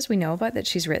viruses we know about that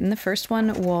she's written. The first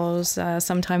one was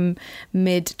sometime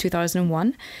mid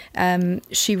 2001.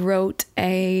 She wrote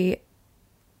an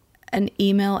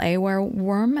email AWare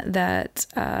worm that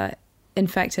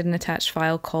infected an attached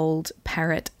file called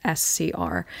Parrot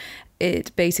SCR.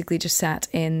 It basically just sat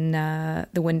in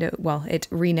the window. Well, it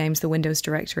renames the Windows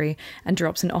directory and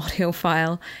drops an audio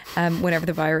file whenever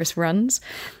the virus runs.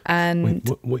 And wait,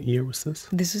 what year was this?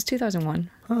 This was 2001.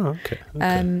 Oh,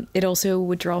 okay. It also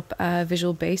would drop a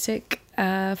Visual Basic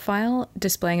file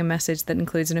displaying a message that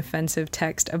includes an offensive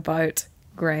text about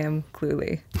Graham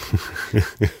Cluley.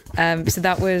 So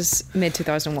that was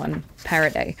mid-2001,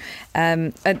 Paraday.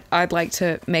 And I'd like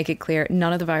to make it clear,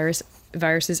 none of the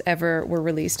viruses ever were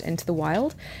released into the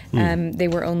wild. They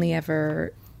were only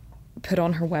ever put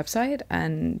on her website,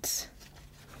 and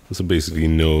so basically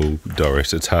no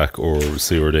direct attack or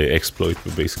zero-day exploit,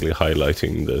 but basically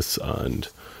highlighting this and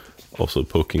also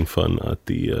poking fun at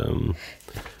the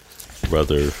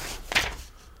rather...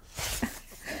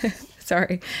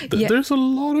 Sorry. There's a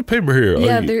lot of paper here.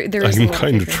 Yeah, there is a I'm lot of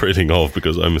kind of paper. trading off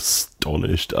because I'm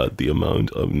astonished at the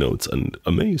amount of notes and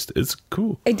amazed. It's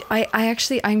cool.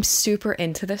 I'm super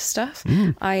into this stuff.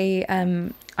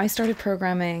 I started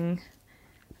programming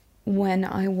when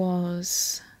I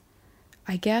was,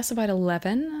 I guess, about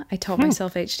 11. I taught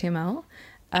myself HTML.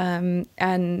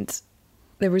 And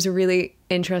there was a really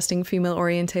interesting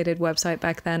female-orientated website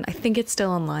back then. I think it's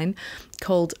still online,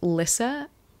 called Lissa.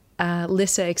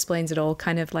 Lissa Explains It All,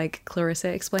 kind of like Clarissa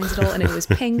Explains It All, and it was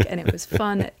pink and it was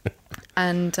fun,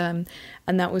 and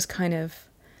that was kind of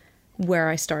where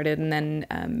I started. And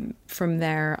then from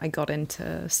there I got into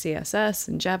CSS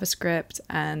and JavaScript,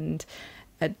 and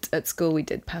at school we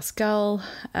did Pascal.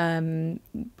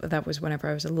 That was whenever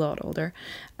I was a lot older,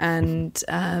 and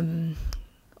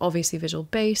obviously Visual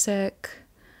Basic.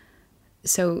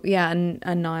 So yeah,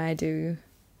 and now I do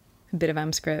a bit of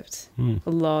AMScript, a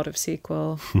lot of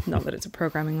SQL. Not that it's a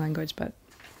programming language, but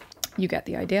you get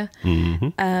the idea.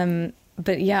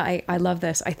 But yeah, I love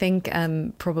this. I think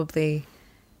probably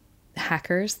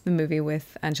Hackers, the movie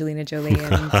with Angelina Jolie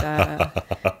and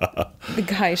the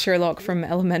guy Sherlock from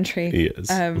Elementary. Yes.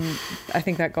 I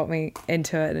think that got me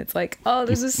into it, and it's like, oh,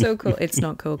 this is so cool. It's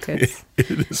not cool, kids.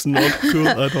 It is not cool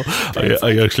at all.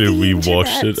 I actually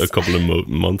rewatched it a couple of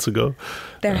months ago.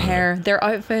 Their hair, their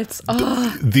outfits.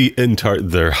 Oh.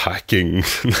 They're hacking.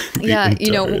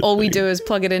 All we do is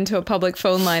plug it into a public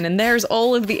phone line, and there's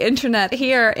all of the internet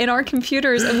here in our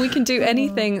computers, and we can do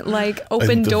anything like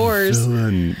open And doors.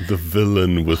 The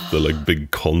villain with the like big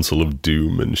console of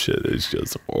doom and shit is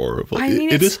just horrible. I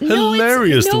mean, it is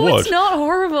hilarious to watch. It's not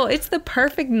horrible. It's the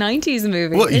perfect 90s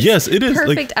movie. Well, yes, it is.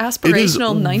 Perfect like,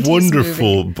 aspirational 90s movie.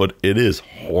 Wonderful, movie. but it is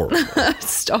horrible.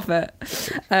 Stop it.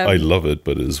 I love it,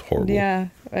 but it is horrible. Yeah.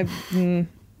 I'm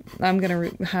going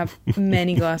to have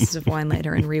many glasses of wine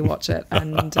later and rewatch it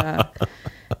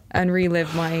and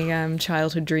relive my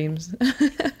childhood dreams.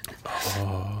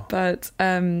 But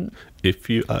if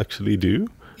you actually do,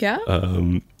 yeah,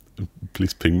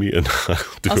 please ping me and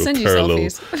I'll send you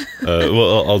selfies.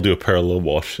 I'll do a parallel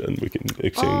watch and we can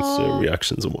exchange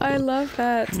reactions and whatnot. I love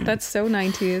that. That's so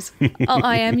 90s. I'll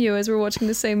IM you as we're watching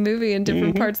the same movie in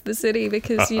different parts of the city,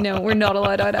 because we're not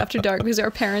allowed out after dark because our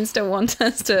parents don't want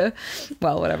us to.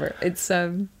 Well, whatever. It's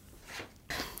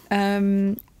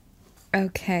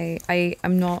okay.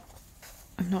 I'm not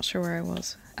sure where I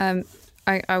was.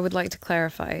 I would like to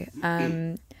clarify.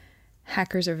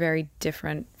 Hackers are very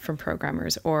different from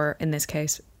programmers, or in this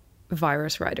case,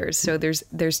 virus writers. So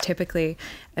there's typically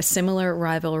a similar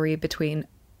rivalry between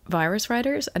virus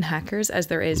writers and hackers as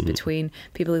there is between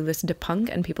people who listen to punk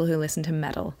and people who listen to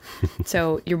metal.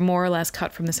 So you're more or less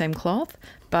cut from the same cloth,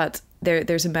 but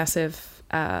there's a massive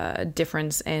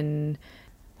difference in,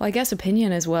 well, I guess,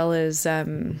 opinion as well as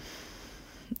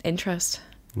interest.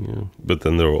 Yeah, but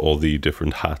then there are all the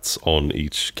different hats on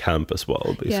each camp as well,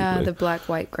 basically. Yeah, the black,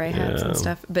 white, grey hats and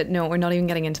stuff. But no, we're not even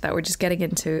getting into that. We're just getting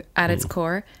into, at its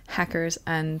core, hackers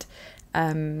and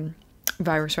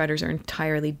virus writers are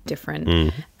entirely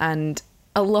different. And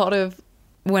a lot of,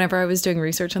 whenever I was doing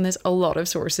research on this, a lot of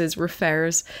sources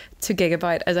refers to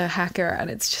Gigabyte as a hacker, and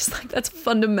it's just like, that's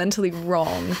fundamentally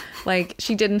wrong. Like,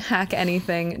 she didn't hack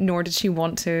anything, nor did she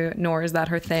want to, nor is that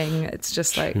her thing. It's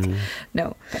just like,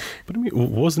 no. But I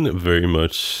mean, wasn't it very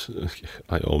much,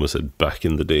 I almost said back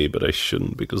in the day, but I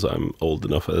shouldn't because I'm old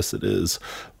enough as it is,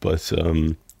 but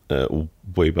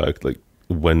way back, like,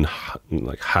 when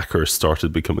like hackers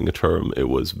started becoming a term, it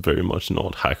was very much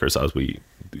not hackers as we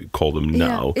call them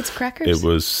now. Yeah, it's crackers. It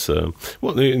was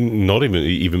not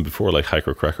even before, like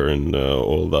Hacker Cracker and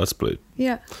all that split.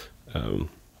 Yeah.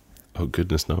 Oh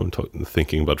goodness, now I'm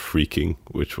thinking about Freaking,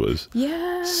 which was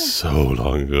so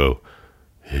long ago.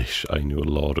 Ish, I knew a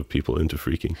lot of people into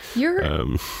Freaking.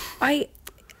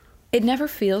 It never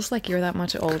feels like you're that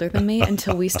much older than me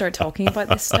until we start talking about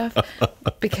this stuff,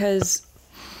 because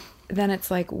then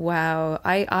it's like, wow.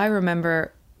 I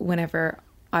remember whenever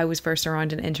I was first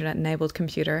around an internet-enabled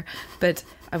computer, but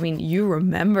I mean, you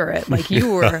remember it like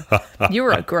you were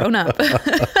a grown-up.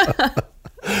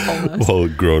 Almost. Well,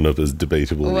 grown-up is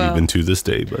debatable even to this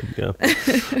day, but yeah.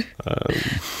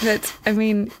 But I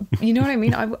mean, you know what I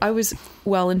mean? I was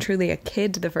well and truly a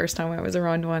kid the first time I was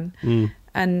around one,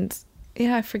 and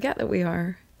Yeah, I forget that we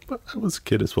are. But I was a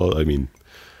kid as well. I mean,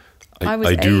 I was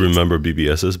I do 8. remember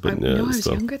BBSs, but No, I was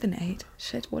still. younger than 8.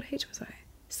 Shit, what age was I?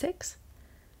 6?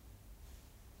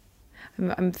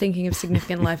 I'm thinking of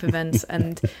significant life events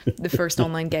and the first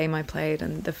online game I played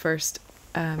and the first...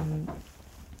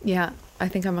 yeah, I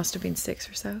think I must have been 6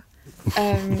 or so.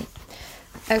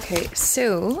 Okay,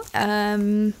 so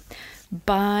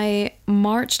by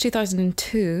March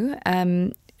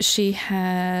 2002, she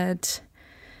had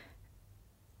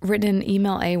written an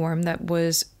email AWorm that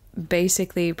was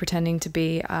basically pretending to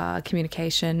be a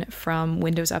communication from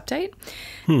Windows Update.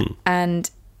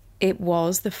 And it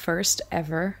was the first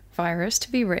ever virus to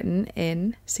be written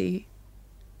in C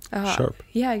Sharp.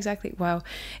 Yeah, exactly. Wow.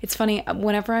 It's funny,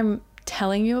 whenever I'm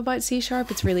telling you about C#,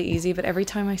 it's really easy, but every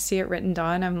time I see it written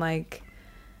down, I'm like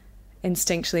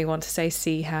instinctually want to say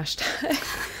C#.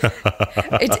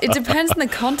 It depends on the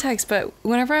context, but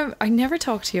whenever I never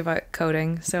talk to you about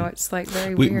coding, so it's like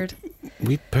very weird.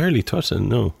 We barely touched it,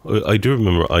 no. I do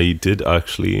remember I did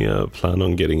actually plan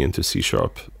on getting into C# a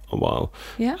while.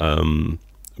 Yeah.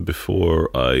 Before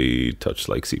I touched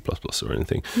like C++ or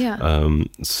anything. Yeah.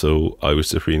 So I was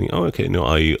just reading, I want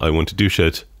to do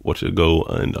shit, what to go,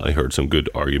 and I heard some good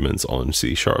arguments on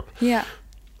C#. Yeah.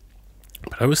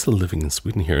 But I was still living in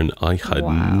Sweden here, and I had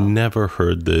never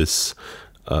heard this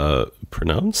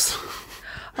pronounced.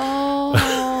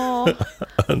 Oh.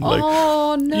 And like,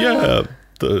 oh no. yeah,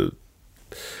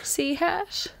 C#.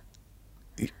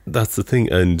 that's the thing.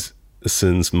 And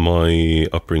since my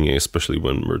upbringing, especially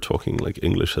when we're talking like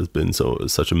English, has been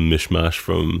such a mishmash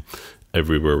from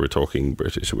everywhere. We're talking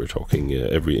British, we're talking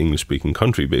every English speaking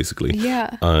country basically.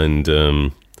 Yeah. And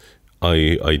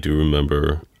I do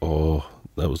remember,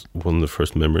 that was one of the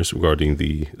first memories regarding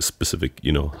the specific,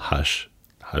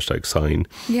 hashtag sign.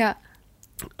 Yeah.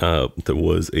 There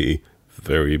was a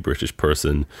very British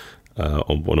person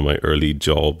on one of my early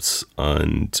jobs,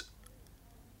 and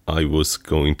I was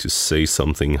going to say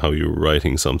something, how you were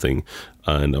writing something,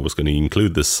 and I was going to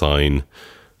include this sign,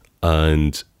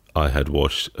 and I had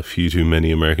watched a few too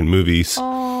many American movies,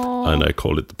 and I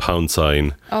called it the pound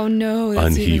sign. Oh no,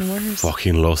 that's and even he worse.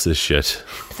 fucking lost his shit.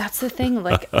 That's the thing,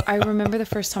 like, I remember the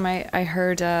first time I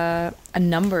heard a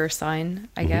number sign,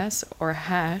 I guess, or a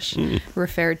hash,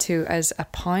 referred to as a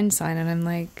pound sign, and I'm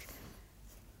like,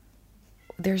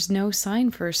 there's no sign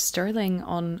for sterling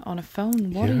on a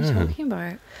phone. What are you talking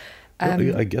about?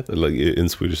 I get that. Like in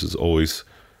Swedish, it's always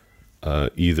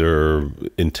either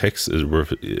in text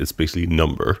it's basically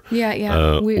number.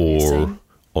 Yeah. Or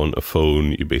on a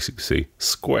phone you basically say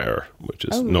square, which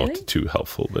is not too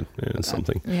helpful, but it's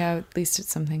something. Yeah, at least it's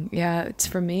something. Yeah, it's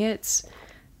for me. It's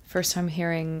first time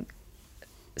hearing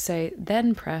say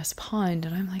then press pound,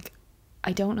 and I'm like,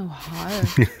 I don't know how.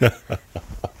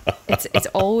 It's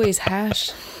always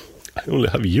hash. I only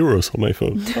have euros on my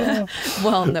phone.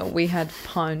 Well, no, we had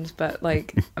pounds, but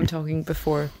like I'm talking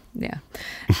before. Yeah.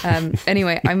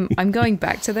 Anyway, I'm going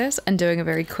back to this and doing a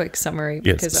very quick summary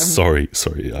because sorry.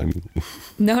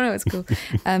 No, it's cool.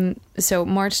 So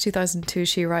March 2002,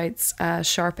 she writes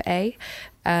Sharp A,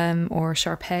 or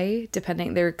Sharp A,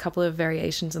 depending. There are a couple of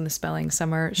variations in the spelling.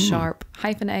 Some are Sharp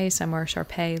 -A, some are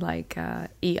Sharp A, like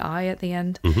EI at the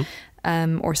end.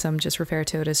 Or some just refer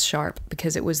to it as Sharp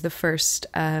because it was the first.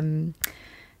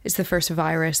 It's the first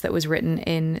virus that was written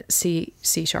in C#.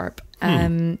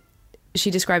 She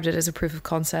described it as a proof of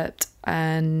concept,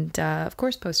 and of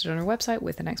course posted on her website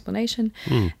with an explanation.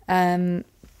 And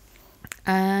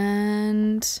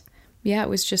yeah, it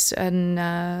was just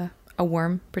a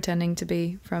worm pretending to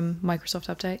be from Microsoft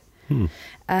Update.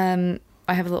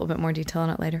 I have a little bit more detail on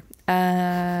it later.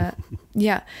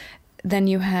 Yeah. Then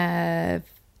you have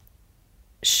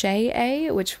Shay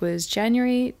A, which was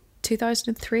January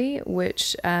 2003,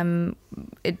 which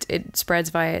it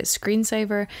spreads via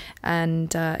screensaver,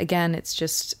 and again, it's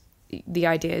just the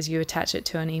idea is you attach it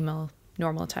to an email,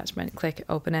 normal attachment, click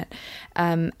open it,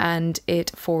 and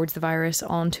it forwards the virus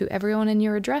onto everyone in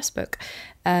your address book,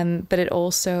 but it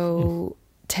also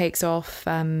takes off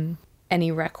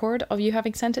any record of you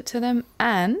having sent it to them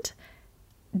and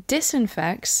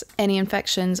disinfects any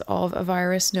infections of a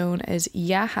virus known as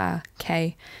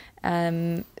YaHA-K.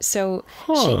 The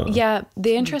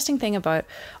interesting thing about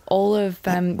all of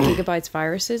Gigabyte's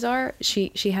viruses are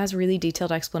she has really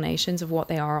detailed explanations of what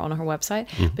they are on her website,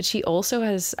 but she also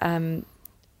has I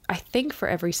think for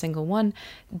every single one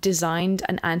designed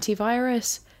an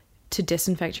antivirus to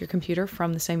disinfect your computer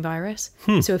from the same virus.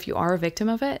 So if you are a victim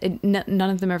of it, none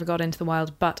of them ever got into the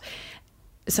wild, but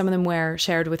some of them were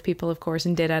shared with people, of course,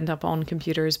 and did end up on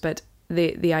computers, but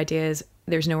the idea is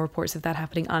there's no reports of that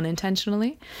happening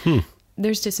unintentionally.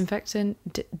 There's disinfection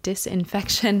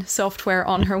software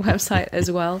on her website as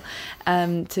well,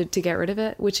 to get rid of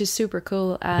it, which is super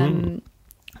cool.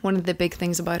 One of the big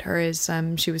things about her is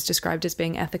she was described as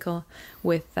being ethical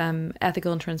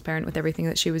and transparent with everything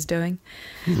that she was doing.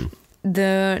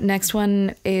 The next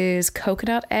one is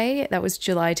Coconut A. That was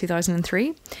July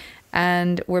 2003.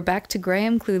 And we're back to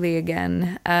Graham Cluley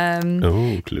again.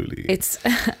 Cluley. It's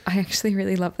I actually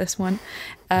really love this one.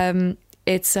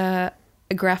 It's a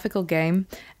graphical game,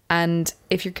 and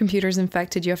if your computer's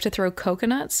infected, you have to throw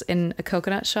coconuts in a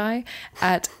coconut shy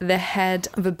at the head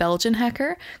of a Belgian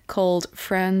hacker called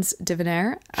Frans de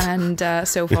Venair, and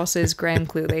Sophos is Graham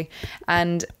Cluley.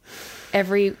 And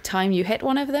every time you hit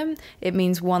one of them, it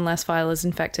means one less file is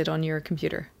infected on your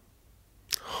computer.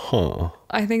 Huh.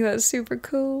 I think that's super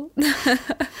cool. The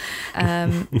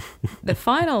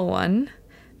final one,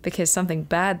 because something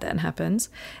bad then happens,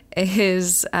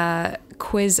 is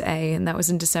Quiz A, and that was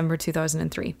in December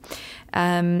 2003.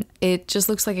 It just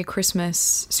looks like a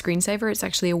Christmas screensaver. It's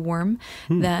actually a worm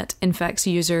that infects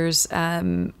users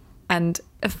and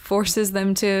forces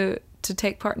them to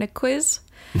take part in a quiz,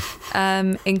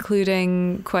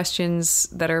 including questions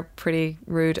that are pretty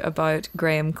rude about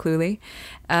Graham Cluley.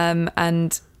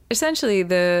 And essentially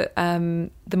the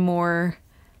more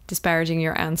disparaging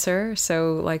your answer,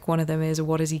 so like one of them is,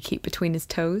 what does he keep between his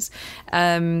toes?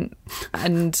 And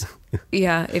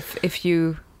yeah, if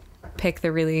you pick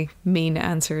the really mean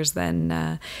answers,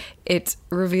 then it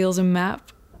reveals a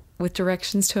map with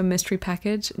directions to a mystery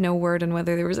package. No word on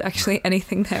whether there was actually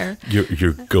anything there.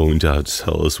 You're going to have to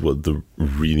tell us what the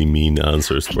really mean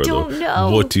answers were. I don't know.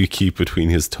 What do you keep between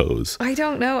his toes? I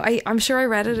don't know. I'm sure I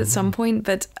read it at some point,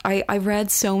 but I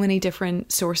read so many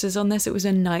different sources on this. It was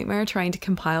a nightmare trying to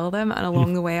compile them, and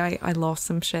along the way I lost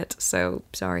some shit. So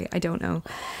sorry, I don't know.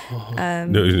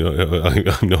 No,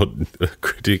 I'm not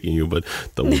critiquing you, but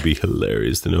that would be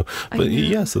hilarious to know. But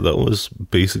yeah, so that was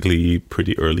basically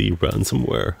pretty early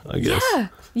ransomware, I guess.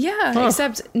 Yeah,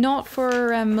 except not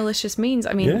for malicious means.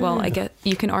 I mean, I get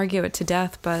you can argue it to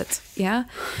death, but yeah.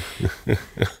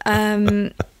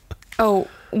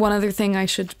 One other thing I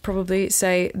should probably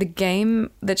say: the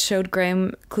game that showed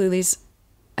Graham Cluley's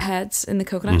heads in the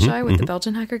coconut shy with the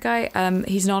Belgian hacker guy,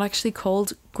 he's not actually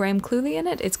called Graham Cluley in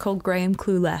it. It's called Graham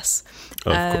Clueless.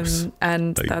 Of course.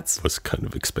 And I was kind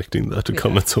of expecting that to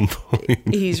come at some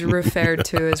point. He's referred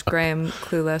to as Graham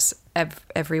Clueless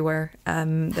everywhere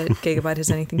that Gigabyte has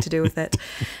anything to do with it.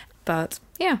 But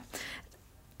yeah,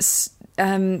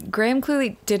 Graham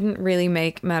Cluley didn't really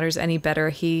make matters any better.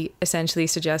 He essentially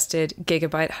suggested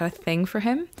Gigabyte had a thing for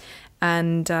him,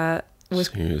 and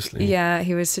seriously? Yeah,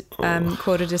 he was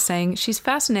quoted as saying, "She's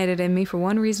fascinated in me for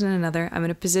one reason or another. I'm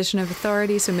in a position of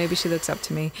authority, so maybe she looks up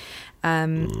to me.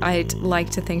 I'd like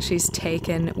to think she's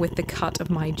taken with the cut of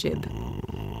my jib."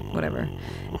 Whatever.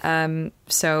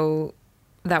 So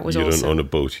that was you also... don't own a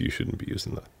boat, you shouldn't be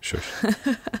using that. Shush.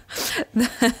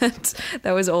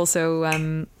 that was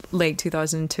also late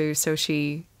 2002, so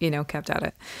she, kept at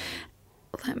it.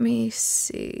 Let me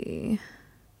see.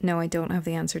 No, I don't have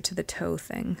the answer to the toe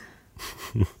thing.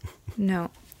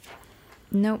 No,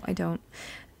 I don't.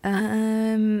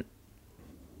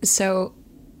 So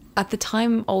at the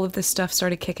time all of this stuff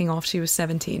started kicking off, she was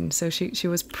 17, so she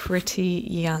was pretty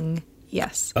young.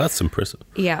 Yes, that's impressive.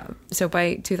 Yeah, so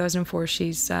by 2004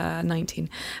 she's 19.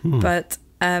 But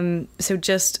so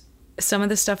just some of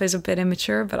the stuff is a bit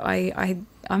immature, but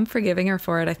I'm forgiving her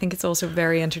for it. I think it's also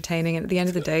very entertaining, and at the end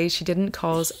of the day she didn't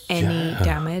cause any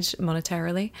damage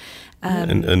monetarily.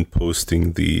 And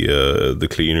posting the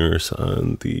cleaners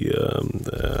and the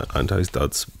antis,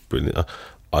 that's brilliant.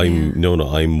 I'm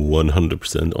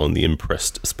 100% on the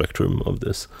impressed spectrum of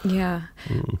this. Yeah.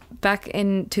 Back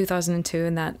in 2002,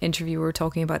 in that interview we were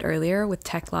talking about earlier with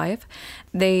Tech Live,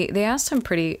 they asked some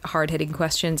pretty hard-hitting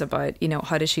questions about,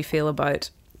 how does she feel about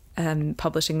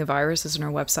publishing the viruses on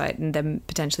her website and them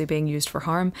potentially being used for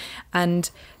harm.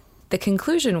 And the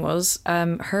conclusion was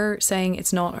her saying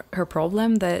it's not her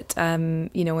problem that,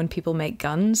 when people make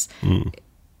guns,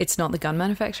 it's not the gun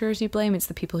manufacturers you blame, it's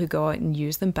the people who go out and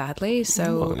use them badly.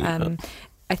 So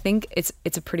I think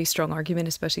it's a pretty strong argument,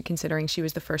 especially considering she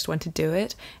was the first one to do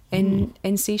it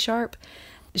in C#.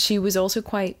 She was also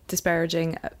quite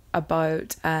disparaging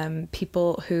about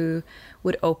people who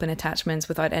would open attachments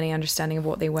without any understanding of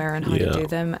what they were and how to do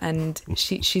them. And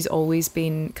she's always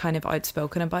been kind of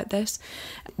outspoken about this.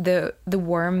 The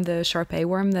worm, the Sharp A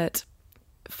worm that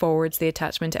forwards the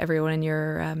attachment to everyone in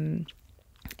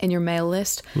your mail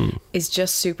list is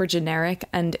just super generic,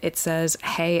 and it says,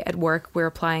 "Hey, at work we're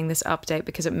applying this update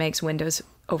because it makes Windows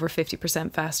over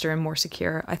 50% faster and more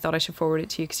secure. I thought I should forward it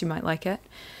to you because you might like it."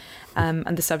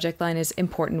 And the subject line is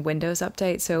important Windows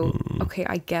update. So, okay,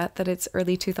 I get that it's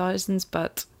early 2000s,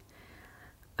 but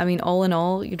I mean, all in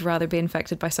all, you'd rather be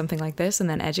infected by something like this and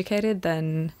then educated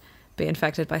than be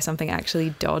infected by something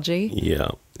actually dodgy.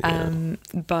 Yeah.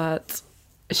 But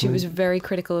she was very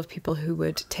critical of people who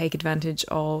would take advantage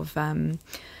of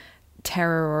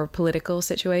terror or political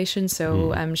situations.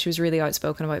 So she was really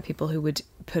outspoken about people who would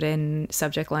put in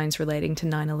subject lines relating to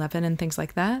 9/11 and things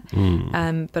like that.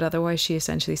 But otherwise, she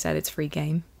essentially said it's free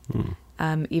game,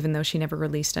 even though she never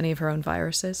released any of her own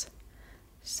viruses.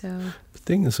 So the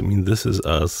thing is, I mean, this is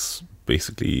as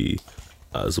basically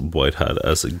as white hat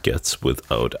as it gets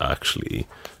without actually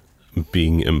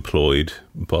being employed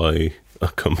by a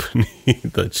company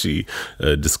that she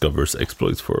discovers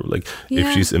exploits for. Like,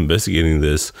 if she's investigating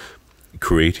this,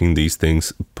 creating these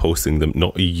things, posting them,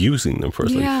 not using them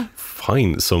first, like,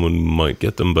 fine, someone might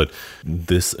get them, but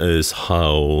this is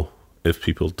how, if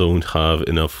people don't have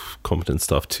enough competent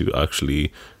staff to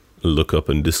actually look up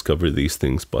and discover these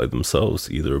things by themselves,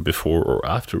 either before or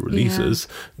after releases,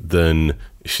 then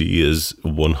she is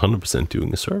 100%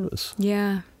 doing a service.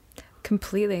 Yeah,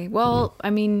 completely. Well, I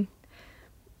mean,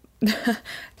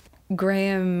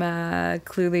 Graham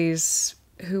Cluley's,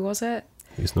 who was it?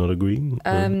 He's not agreeing?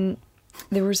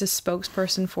 There was a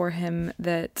spokesperson for him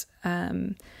that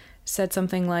said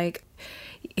something like,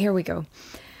 here we go.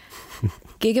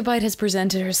 Gigabyte has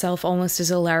presented herself almost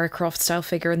as a Lara Croft-style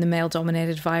figure in the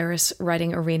male-dominated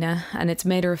virus-writing arena, and it's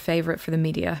made her a favourite for the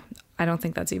media. I don't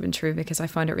think that's even true, because I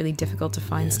find it really difficult to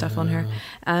find stuff on her.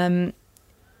 And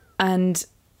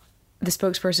the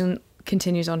spokesperson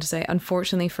continues on to say,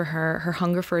 unfortunately for her, her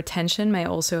hunger for attention may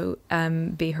also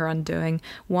be her undoing.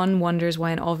 One wonders why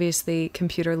an obviously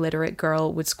computer literate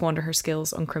girl would squander her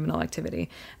skills on criminal activity,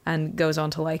 and goes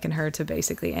on to liken her to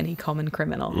basically any common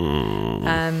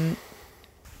criminal.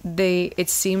 It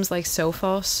seems like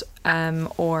Sophos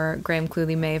or Graham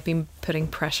Cluley may have been putting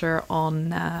pressure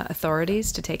on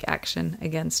authorities to take action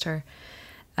against her,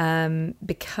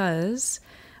 because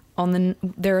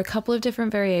there are a couple of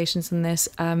different variations in this.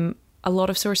 A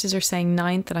lot of sources are saying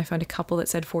 9th, and I found a couple that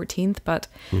said 14th. But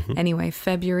anyway,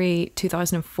 February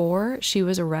 2004, she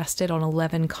was arrested on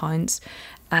 11 counts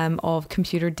of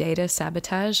computer data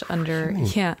sabotage under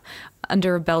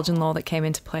a Belgian law that came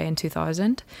into play in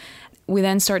 2000. We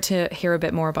then start to hear a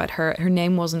bit more about her. Her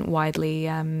name wasn't widely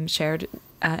shared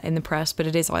in the press, but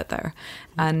it is out there,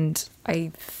 and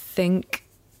I think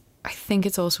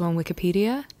it's also on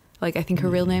Wikipedia. Like, I think her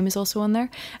real name is also on there,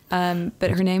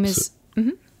 but her name is.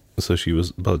 So she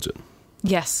was Belgian.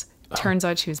 Yes, turns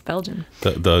out she was Belgian.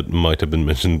 That might have been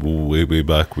mentioned way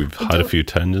back. We've had a few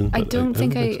tangents. I don't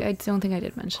think I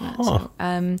did mention it. So,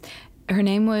 her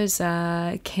name was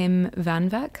Kim Van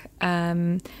Veck.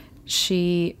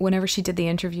 Whenever she did the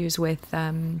interviews with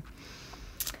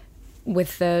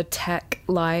the Tech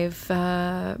Live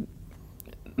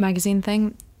magazine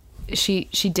thing, she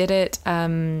did it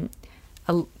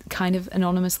kind of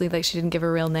anonymously. Like, she didn't give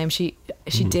her real name. She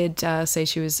did say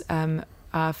she was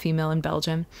a female in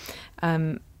Belgium,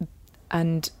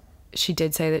 and she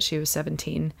did say that she was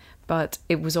 17, but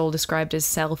it was all described as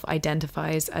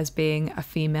self-identifies as being a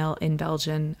female in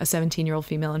Belgium, a 17-year-old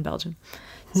female in Belgium.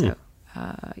 So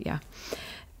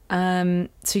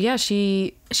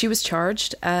she was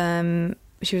charged.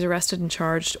 She was arrested and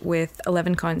charged with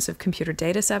 11 counts of computer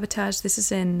data sabotage. This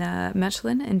is in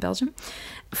Mechelen in Belgium.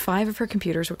 5 of her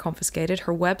computers were confiscated.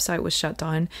 Her website was shut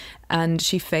down, and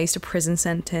she faced a prison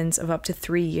sentence of up to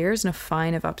 3 years and a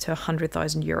fine of up to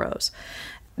 100,000 euros.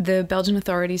 The Belgian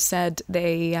authorities said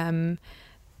they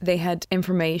had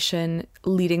information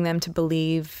leading them to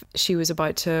believe she was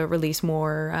about to release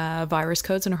more virus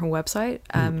codes on her website.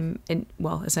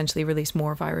 Essentially release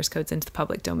more virus codes into the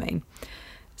public domain.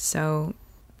 So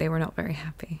they were not very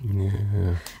happy.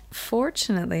 Yeah.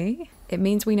 Fortunately, it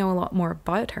means we know a lot more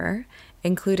about her,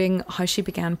 including how she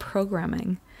began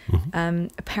programming.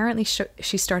 Apparently,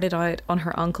 she started out on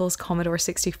her uncle's Commodore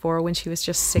 64 when she was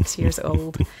just 6 years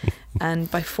old.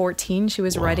 And by 14, she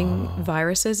was writing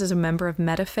viruses as a member of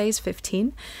Metaphase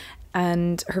 15.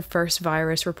 And her first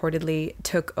virus reportedly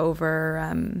took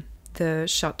over the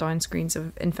shutdown screens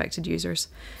of infected users.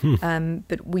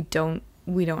 But we don't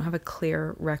have a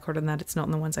clear record on that. It's not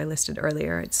in the ones I listed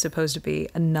earlier. It's supposed to be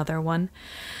another one.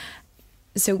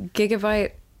 So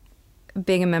Gigabyte,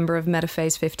 being a member of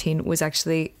Metaphase 15, was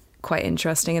actually quite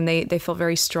interesting, and they felt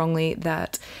very strongly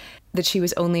that she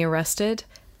was only arrested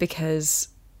because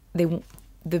the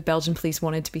Belgian police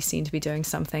wanted to be seen to be doing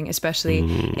something, especially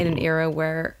in an era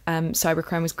where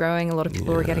cybercrime was growing. A lot of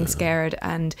people were getting scared,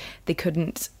 and they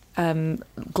couldn't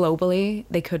globally,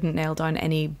 they couldn't nail down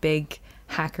any big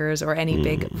hackers or any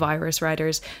big virus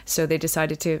writers. So they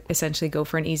decided to essentially go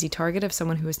for an easy target of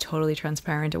someone who was totally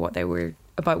transparent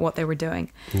about what they were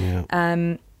doing. Yeah.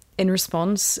 In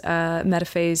response,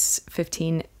 Metaphase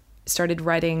 15 started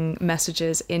writing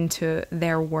messages into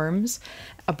their worms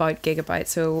about Gigabyte.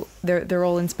 So they're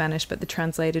all in Spanish, but the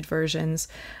translated versions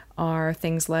are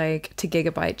things like, to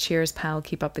Gigabyte, cheers pal,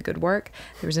 keep up the good work.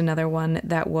 There was another one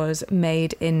that was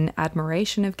made in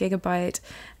admiration of Gigabyte,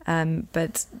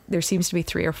 but there seems to be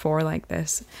 3 or 4 like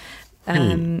this.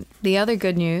 The other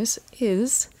good news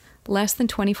is less than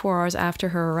 24 hours after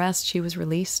her arrest, she was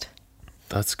released.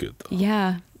 That's good, though.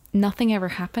 Yeah, nothing ever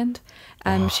happened.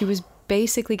 She was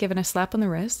basically given a slap on the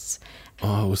wrists.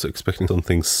 Oh, I was expecting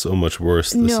something so much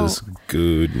worse. This is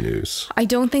good news. I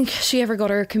don't think she ever got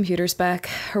her computers back.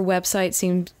 Her website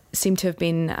seemed to have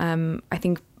been, I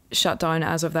think, shut down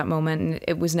as of that moment. And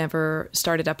it was never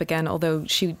started up again, although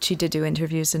she did do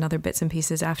interviews and other bits and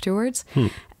pieces afterwards.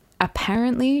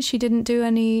 Apparently, she didn't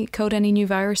code any new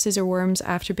viruses or worms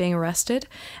after being arrested,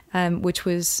 which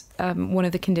was one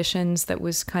of the conditions that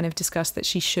was kind of discussed, that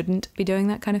she shouldn't be doing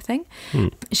that kind of thing.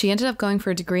 She ended up going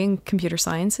for a degree in computer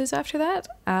sciences after that,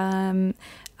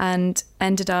 and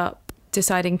ended up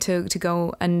deciding to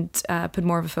go and put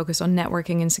more of a focus on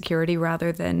networking and security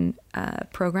rather than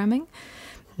programming.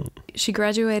 She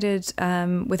graduated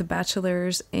with a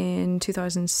bachelor's in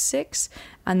 2006,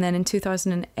 and then in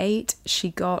 2008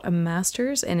 she got a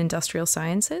master's in industrial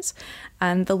sciences.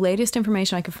 And the latest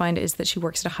information I could find is that she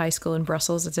works at a high school in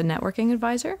Brussels as a networking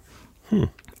advisor.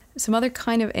 Some other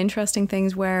kind of interesting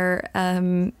things where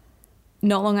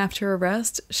not long after her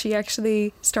arrest, she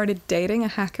actually started dating a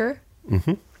hacker,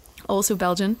 also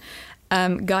Belgian,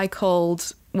 guy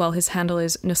called... Well, his handle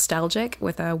is Nostalgic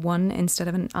with a 1 instead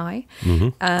of an I.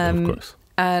 Of course.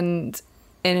 And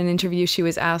in an interview, she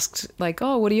was asked, like,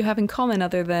 oh, what do you have in common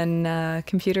other than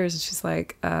computers? And she's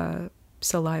like,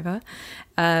 saliva.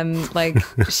 Like,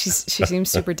 she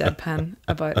seems super deadpan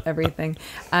about everything.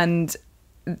 And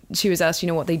she was asked,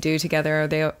 what they do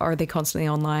together. Are they constantly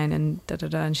online and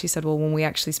da-da-da? And she said, well, when we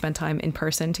actually spend time in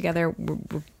person together,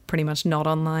 we're pretty much not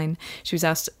online. She was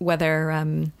asked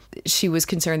whether she was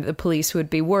concerned that the police would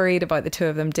be worried about the two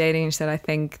of them dating. And she said, I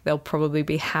think they'll probably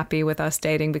be happy with us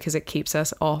dating because it keeps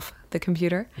us off the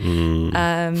computer.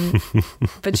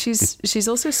 But she's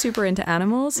also super into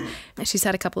animals. She's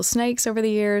had a couple of snakes over the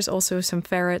years, also some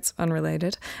ferrets,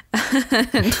 unrelated.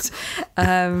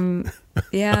 And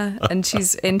yeah, and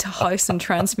she's into house and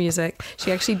trance music.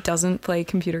 She actually doesn't play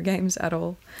computer games at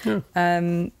all.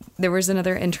 There was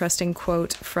another interesting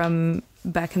quote from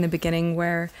back in the beginning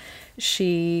where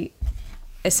she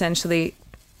essentially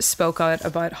spoke out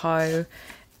about how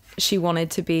she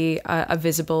wanted to be a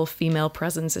visible female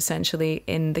presence essentially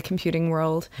in the computing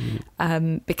world,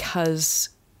 because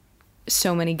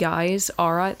so many guys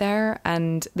are out there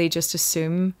and they just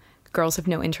assume girls have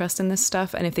no interest in this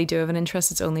stuff, and if they do have an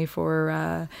interest, it's only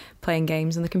for playing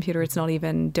games on the computer. It's not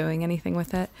even doing anything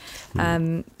with it.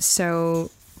 So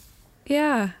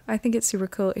yeah, I think it's super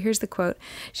cool. Here's the quote.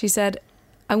 She said,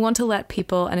 I want to let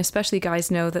people, and especially guys,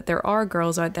 know that there are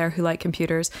girls out there who like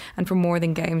computers, and for more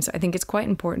than games. I think it's quite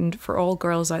important for all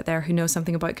girls out there who know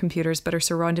something about computers but are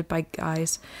surrounded by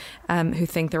guys who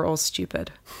think they're all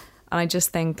stupid. And I just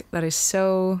think that is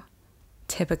so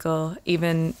typical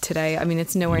even today. I mean,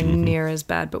 it's nowhere near as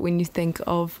bad, but when you think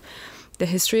of the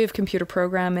history of computer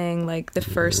programming, like the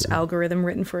first algorithm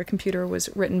written for a computer was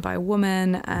written by a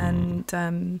woman, and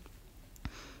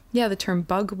the term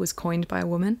bug was coined by a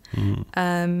woman.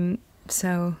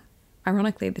 So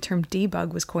ironically, the term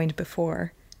debug was coined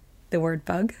before the word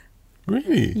bug.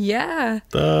 Really? Yeah.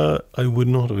 I would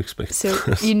not have expected. So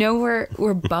you know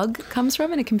where bug comes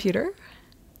from in a computer?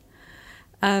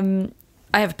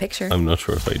 I have a picture. I'm not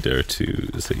sure if I dare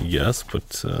to say yes,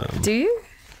 but... Do you?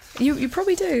 You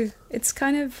probably do. It's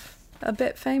kind of a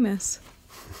bit famous.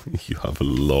 You have a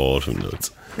lot of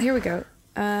notes. Here we go.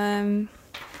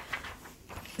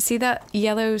 See that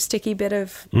yellow sticky bit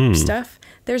of stuff?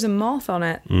 There's a moth on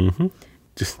it.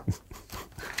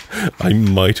 I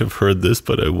might have heard this,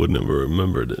 but I would never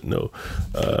remembered it. No.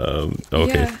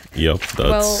 Okay. Yeah. Yep.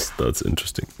 That's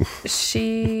interesting.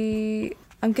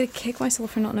 I'm going to kick myself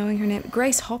for not knowing her name.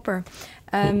 Grace Hopper.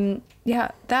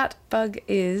 Yeah, that bug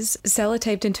is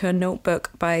sellotaped into a notebook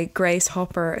by Grace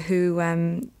Hopper, who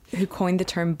coined the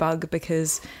term bug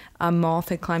because a moth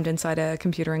had climbed inside a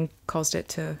computer and caused it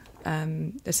to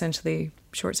essentially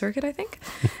short circuit, I think.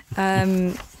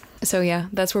 So yeah,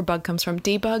 that's where bug comes from.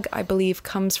 Debug, I believe,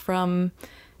 comes from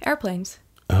airplanes.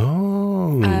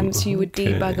 Oh. So you would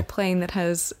debug a plane that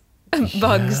has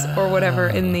bugs or whatever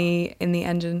in the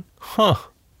engine. Huh.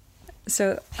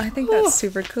 So I think that's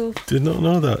super cool. Did not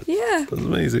know that. Yeah. That's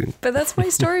amazing. But that's my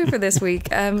story for this week.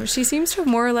 She seems to have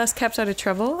more or less kept out of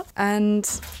trouble. And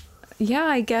yeah,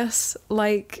 I guess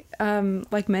like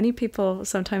many people,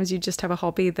 sometimes you just have a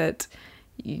hobby that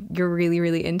you're really,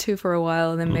 really into for a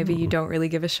while, and then maybe you don't really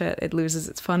give a shit. It loses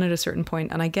its fun at a certain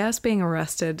point. And I guess being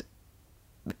arrested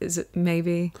is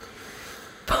maybe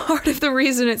part of the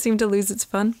reason it seemed to lose its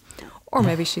fun. Or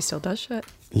maybe she still does shit.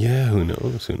 Yeah, who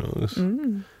knows?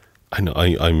 I know.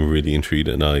 I'm really intrigued,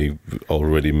 and I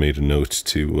already made a note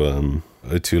to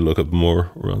look up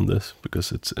more around this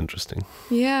because it's interesting.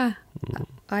 Yeah,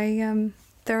 I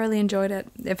thoroughly enjoyed it.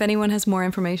 If anyone has more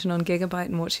information on Gigabyte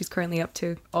and what she's currently up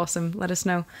to, awesome. Let us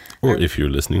know. Or if you're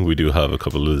listening, we do have a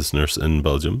couple of listeners in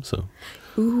Belgium. So,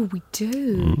 ooh, we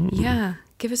do. Yeah.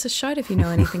 Give us a shout if you know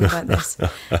anything about this.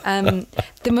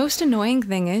 The most annoying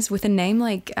thing is with a name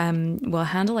like, a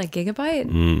handle like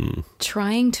Gigabyte,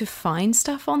 trying to find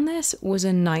stuff on this was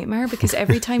a nightmare because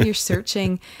every time you're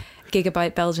searching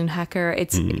Gigabyte Belgian hacker,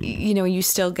 it's, you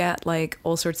still get like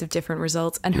all sorts of different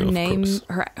results. And her name,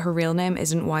 her real name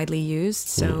isn't widely used.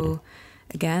 So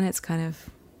again, it's kind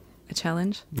of a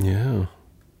challenge. Yeah.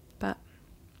 But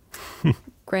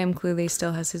Graham Cluley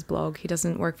still has his blog. He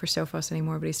doesn't work for Sophos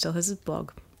anymore, but he still has his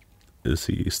blog. Is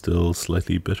he still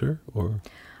slightly bitter, or?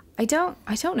 I don't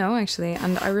know actually,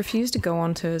 and I refuse to go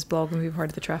onto his blog and be part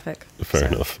of the traffic. Fair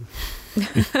enough.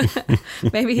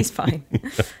 Maybe he's fine.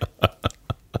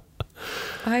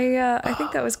 I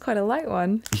think that was quite a light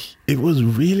one. It was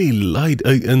really light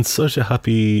and such a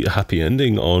happy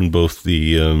ending on both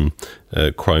the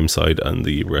crime side and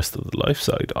the rest of the life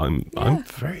side. I'm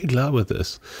very glad with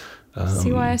this.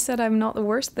 See why I said I'm not the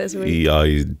worst this week? Yeah,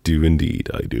 I do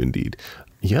indeed.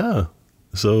 Yeah.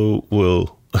 So,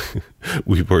 well,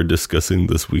 we were discussing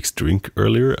this week's drink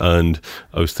earlier, and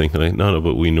I was thinking, like, no,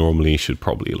 but we normally should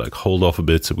probably like hold off a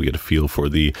bit so we get a feel for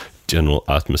the general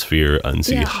atmosphere and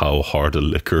see how hard a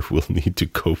liquor will need to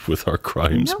cope with our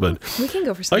crimes. But we can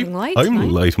go for something light. I'm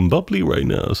tonight. light and bubbly right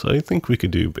now, so I think we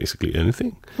could do basically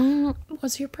anything.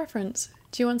 What's your preference?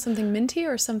 Do you want something minty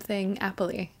or something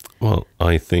appley? Well,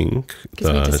 I think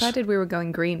because we decided we were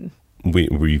going green.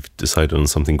 We've decided on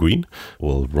something green.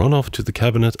 We'll run off to the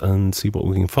cabinet and see what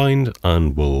we can find,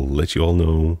 and we'll let you all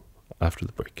know after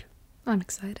the break. I'm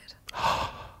excited.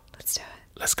 Let's do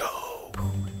it. Let's go.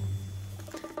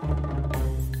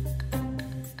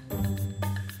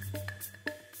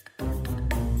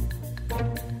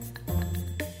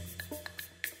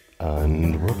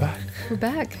 And we're back. We're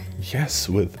back. Yes,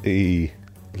 with a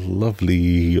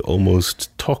lovely,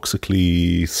 almost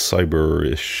toxically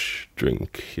cyber-ish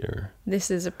drink here. This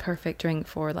is a perfect drink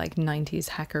for like 90s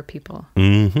hacker people.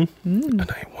 And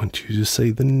I want you to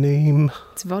say the name.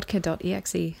 It's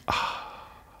vodka.exe.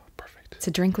 Perfect. It's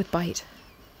a drink with bite.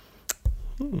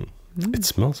 It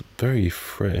smells very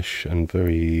fresh and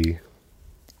very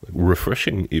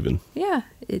refreshing even. Yeah,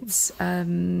 it's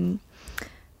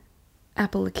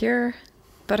apple liqueur,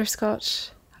 butterscotch,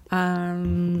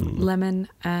 lemon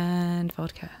and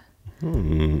vodka.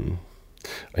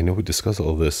 I know we discussed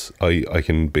all this. I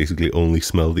can basically only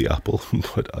smell the apple,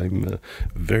 but I'm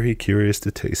very curious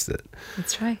to taste it.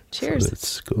 Let's try. Cheers. So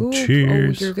let's go. Ooh,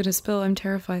 cheers. Oh, you're going to spill. I'm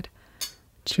terrified.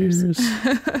 Cheers.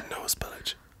 No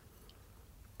spillage.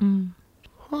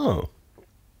 Huh.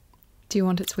 Do you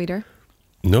want it sweeter?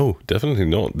 No, definitely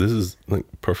not. This is like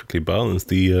perfectly balanced.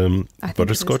 The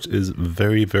butterscotch is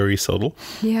very, very subtle.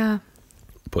 Yeah.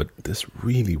 But this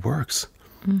really works.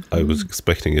 I was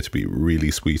expecting it to be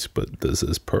really sweet, but this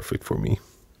is perfect for me.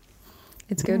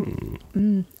 It's good.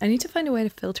 I need to find a way to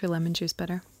filter lemon juice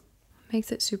better.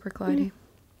 Makes it super cloudy.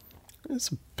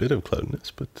 It's a bit of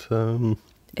cloudiness, but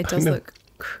it does look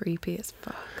creepy as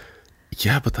fuck.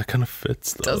 Yeah, but that kind of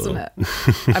fits, though. Doesn't it?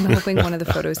 I'm hoping one of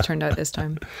the photos turned out this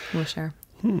time. We'll share.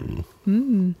 I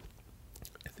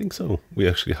think so. We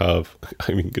actually have,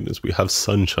 I mean, goodness, we have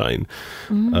sunshine,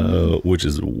 which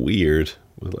is weird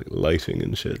with like lighting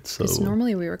and shit. So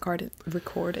normally we record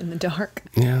in the dark.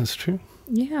 Yeah, that's true.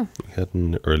 Yeah. We had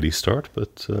an early start,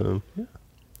 but yeah.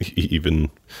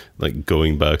 Even like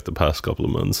going back the past couple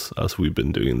of months as we've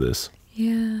been doing this.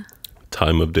 Yeah.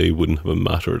 Time of day wouldn't have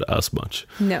mattered as much.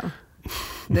 No.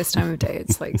 This time of day,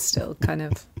 it's like still kind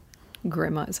of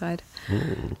grim outside.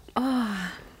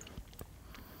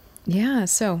 Yeah,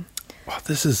 so. Wow,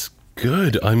 this is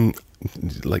good. I'm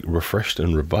like refreshed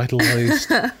and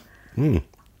revitalized.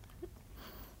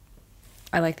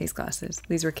 I like these glasses.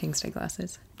 These were King's Day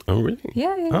glasses. Oh, really?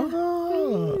 Yeah.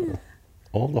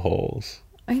 All the halls.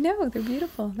 I know, they're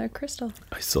beautiful. They're crystal.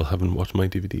 I still haven't watched my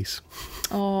DVDs.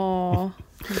 Oh,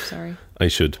 I'm sorry. I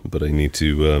should, but I need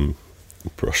to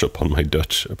brush up on my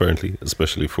Dutch, apparently,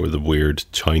 especially for the weird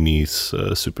Chinese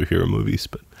superhero movies.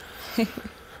 But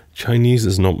Chinese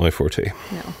is not my forte.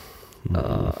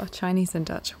 No. Chinese and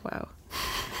Dutch. Wow.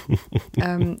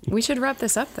 We should wrap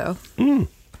this up, though.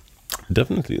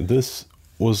 Definitely. This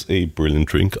was a brilliant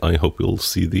drink. I hope you'll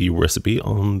see the recipe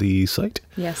on the site.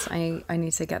 Yes, I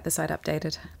need to get the site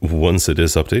updated. Once it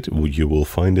is updated, you will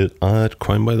find it at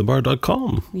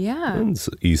crimebythebar.com. Yeah. And it's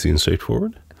easy and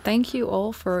straightforward. Thank you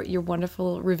all for your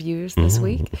wonderful reviews this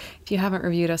week. If you haven't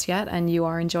reviewed us yet and you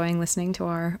are enjoying listening to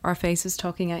our faces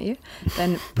talking at you,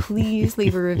 then please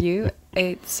leave a review.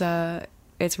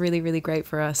 It's really, really great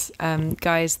for us.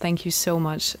 Guys, thank you so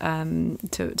much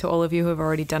to all of you who have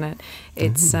already done it.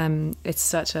 It's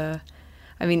such a...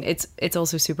 I mean, it's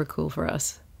also super cool for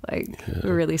us. Like,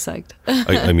 we're really psyched.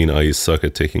 I mean, I suck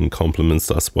at taking compliments.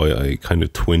 That's why I kind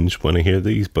of twinge when I hear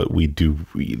these, but we do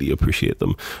really appreciate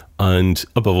them. And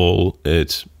above all,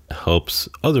 it helps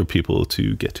other people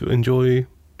to get to enjoy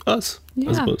us,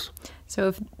 I suppose.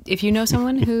 So if you know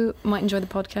someone who might enjoy the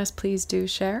podcast, please do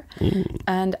share.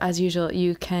 And as usual,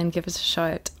 you can give us a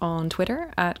shout on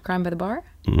Twitter at crimebythebar.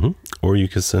 Or you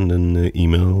can send an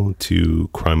email to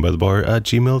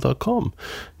crimebythebar@gmail.com.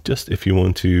 Just if you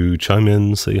want to chime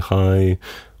in, say hi,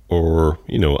 or,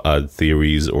 add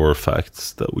theories or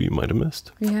facts that we might have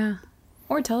missed. Yeah.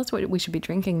 Or tell us what we should be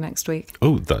drinking next week.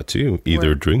 Oh, that too.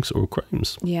 Either drinks or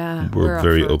crimes. Yeah. We're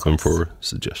very open for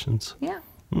suggestions. Yeah.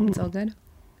 It's all good.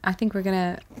 I think we're going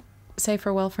to say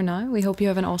farewell for now. We hope you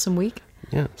have an awesome week.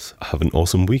 Yes. Have an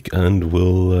awesome week, and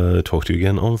we'll talk to you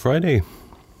again on Friday.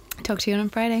 Talk to you on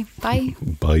Friday. Bye.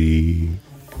 Bye.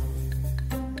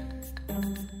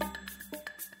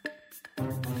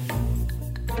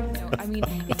 I mean,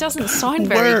 it doesn't sound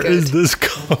very Where good. Where is this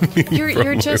coming you're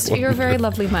from? You're a very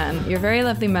lovely man. You're a very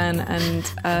lovely man,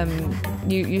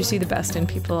 and you see the best in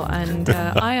people. And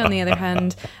I, on the other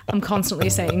hand, I'm constantly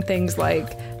saying things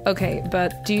like, okay,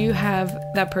 but do you have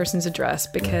that person's address?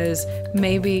 Because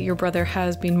maybe your brother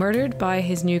has been murdered by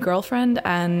his new girlfriend,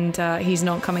 and he's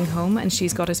not coming home, and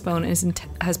she's got his phone and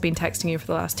has been texting you for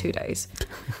the last 2 days.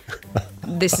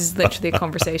 This is literally a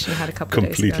conversation I had a couple of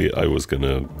days ago. Completely. I was going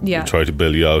to try to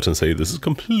bail you out and say this is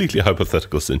completely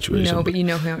hypothetical situation. No, but you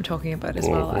know who I'm talking about as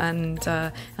well. And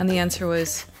the answer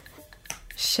was,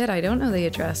 shit, I don't know the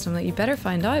address. And I'm like, you better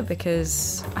find out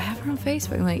because I have her on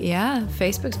Facebook. I'm like, yeah,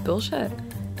 Facebook's bullshit.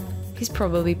 He's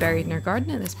probably buried in her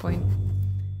garden at this point.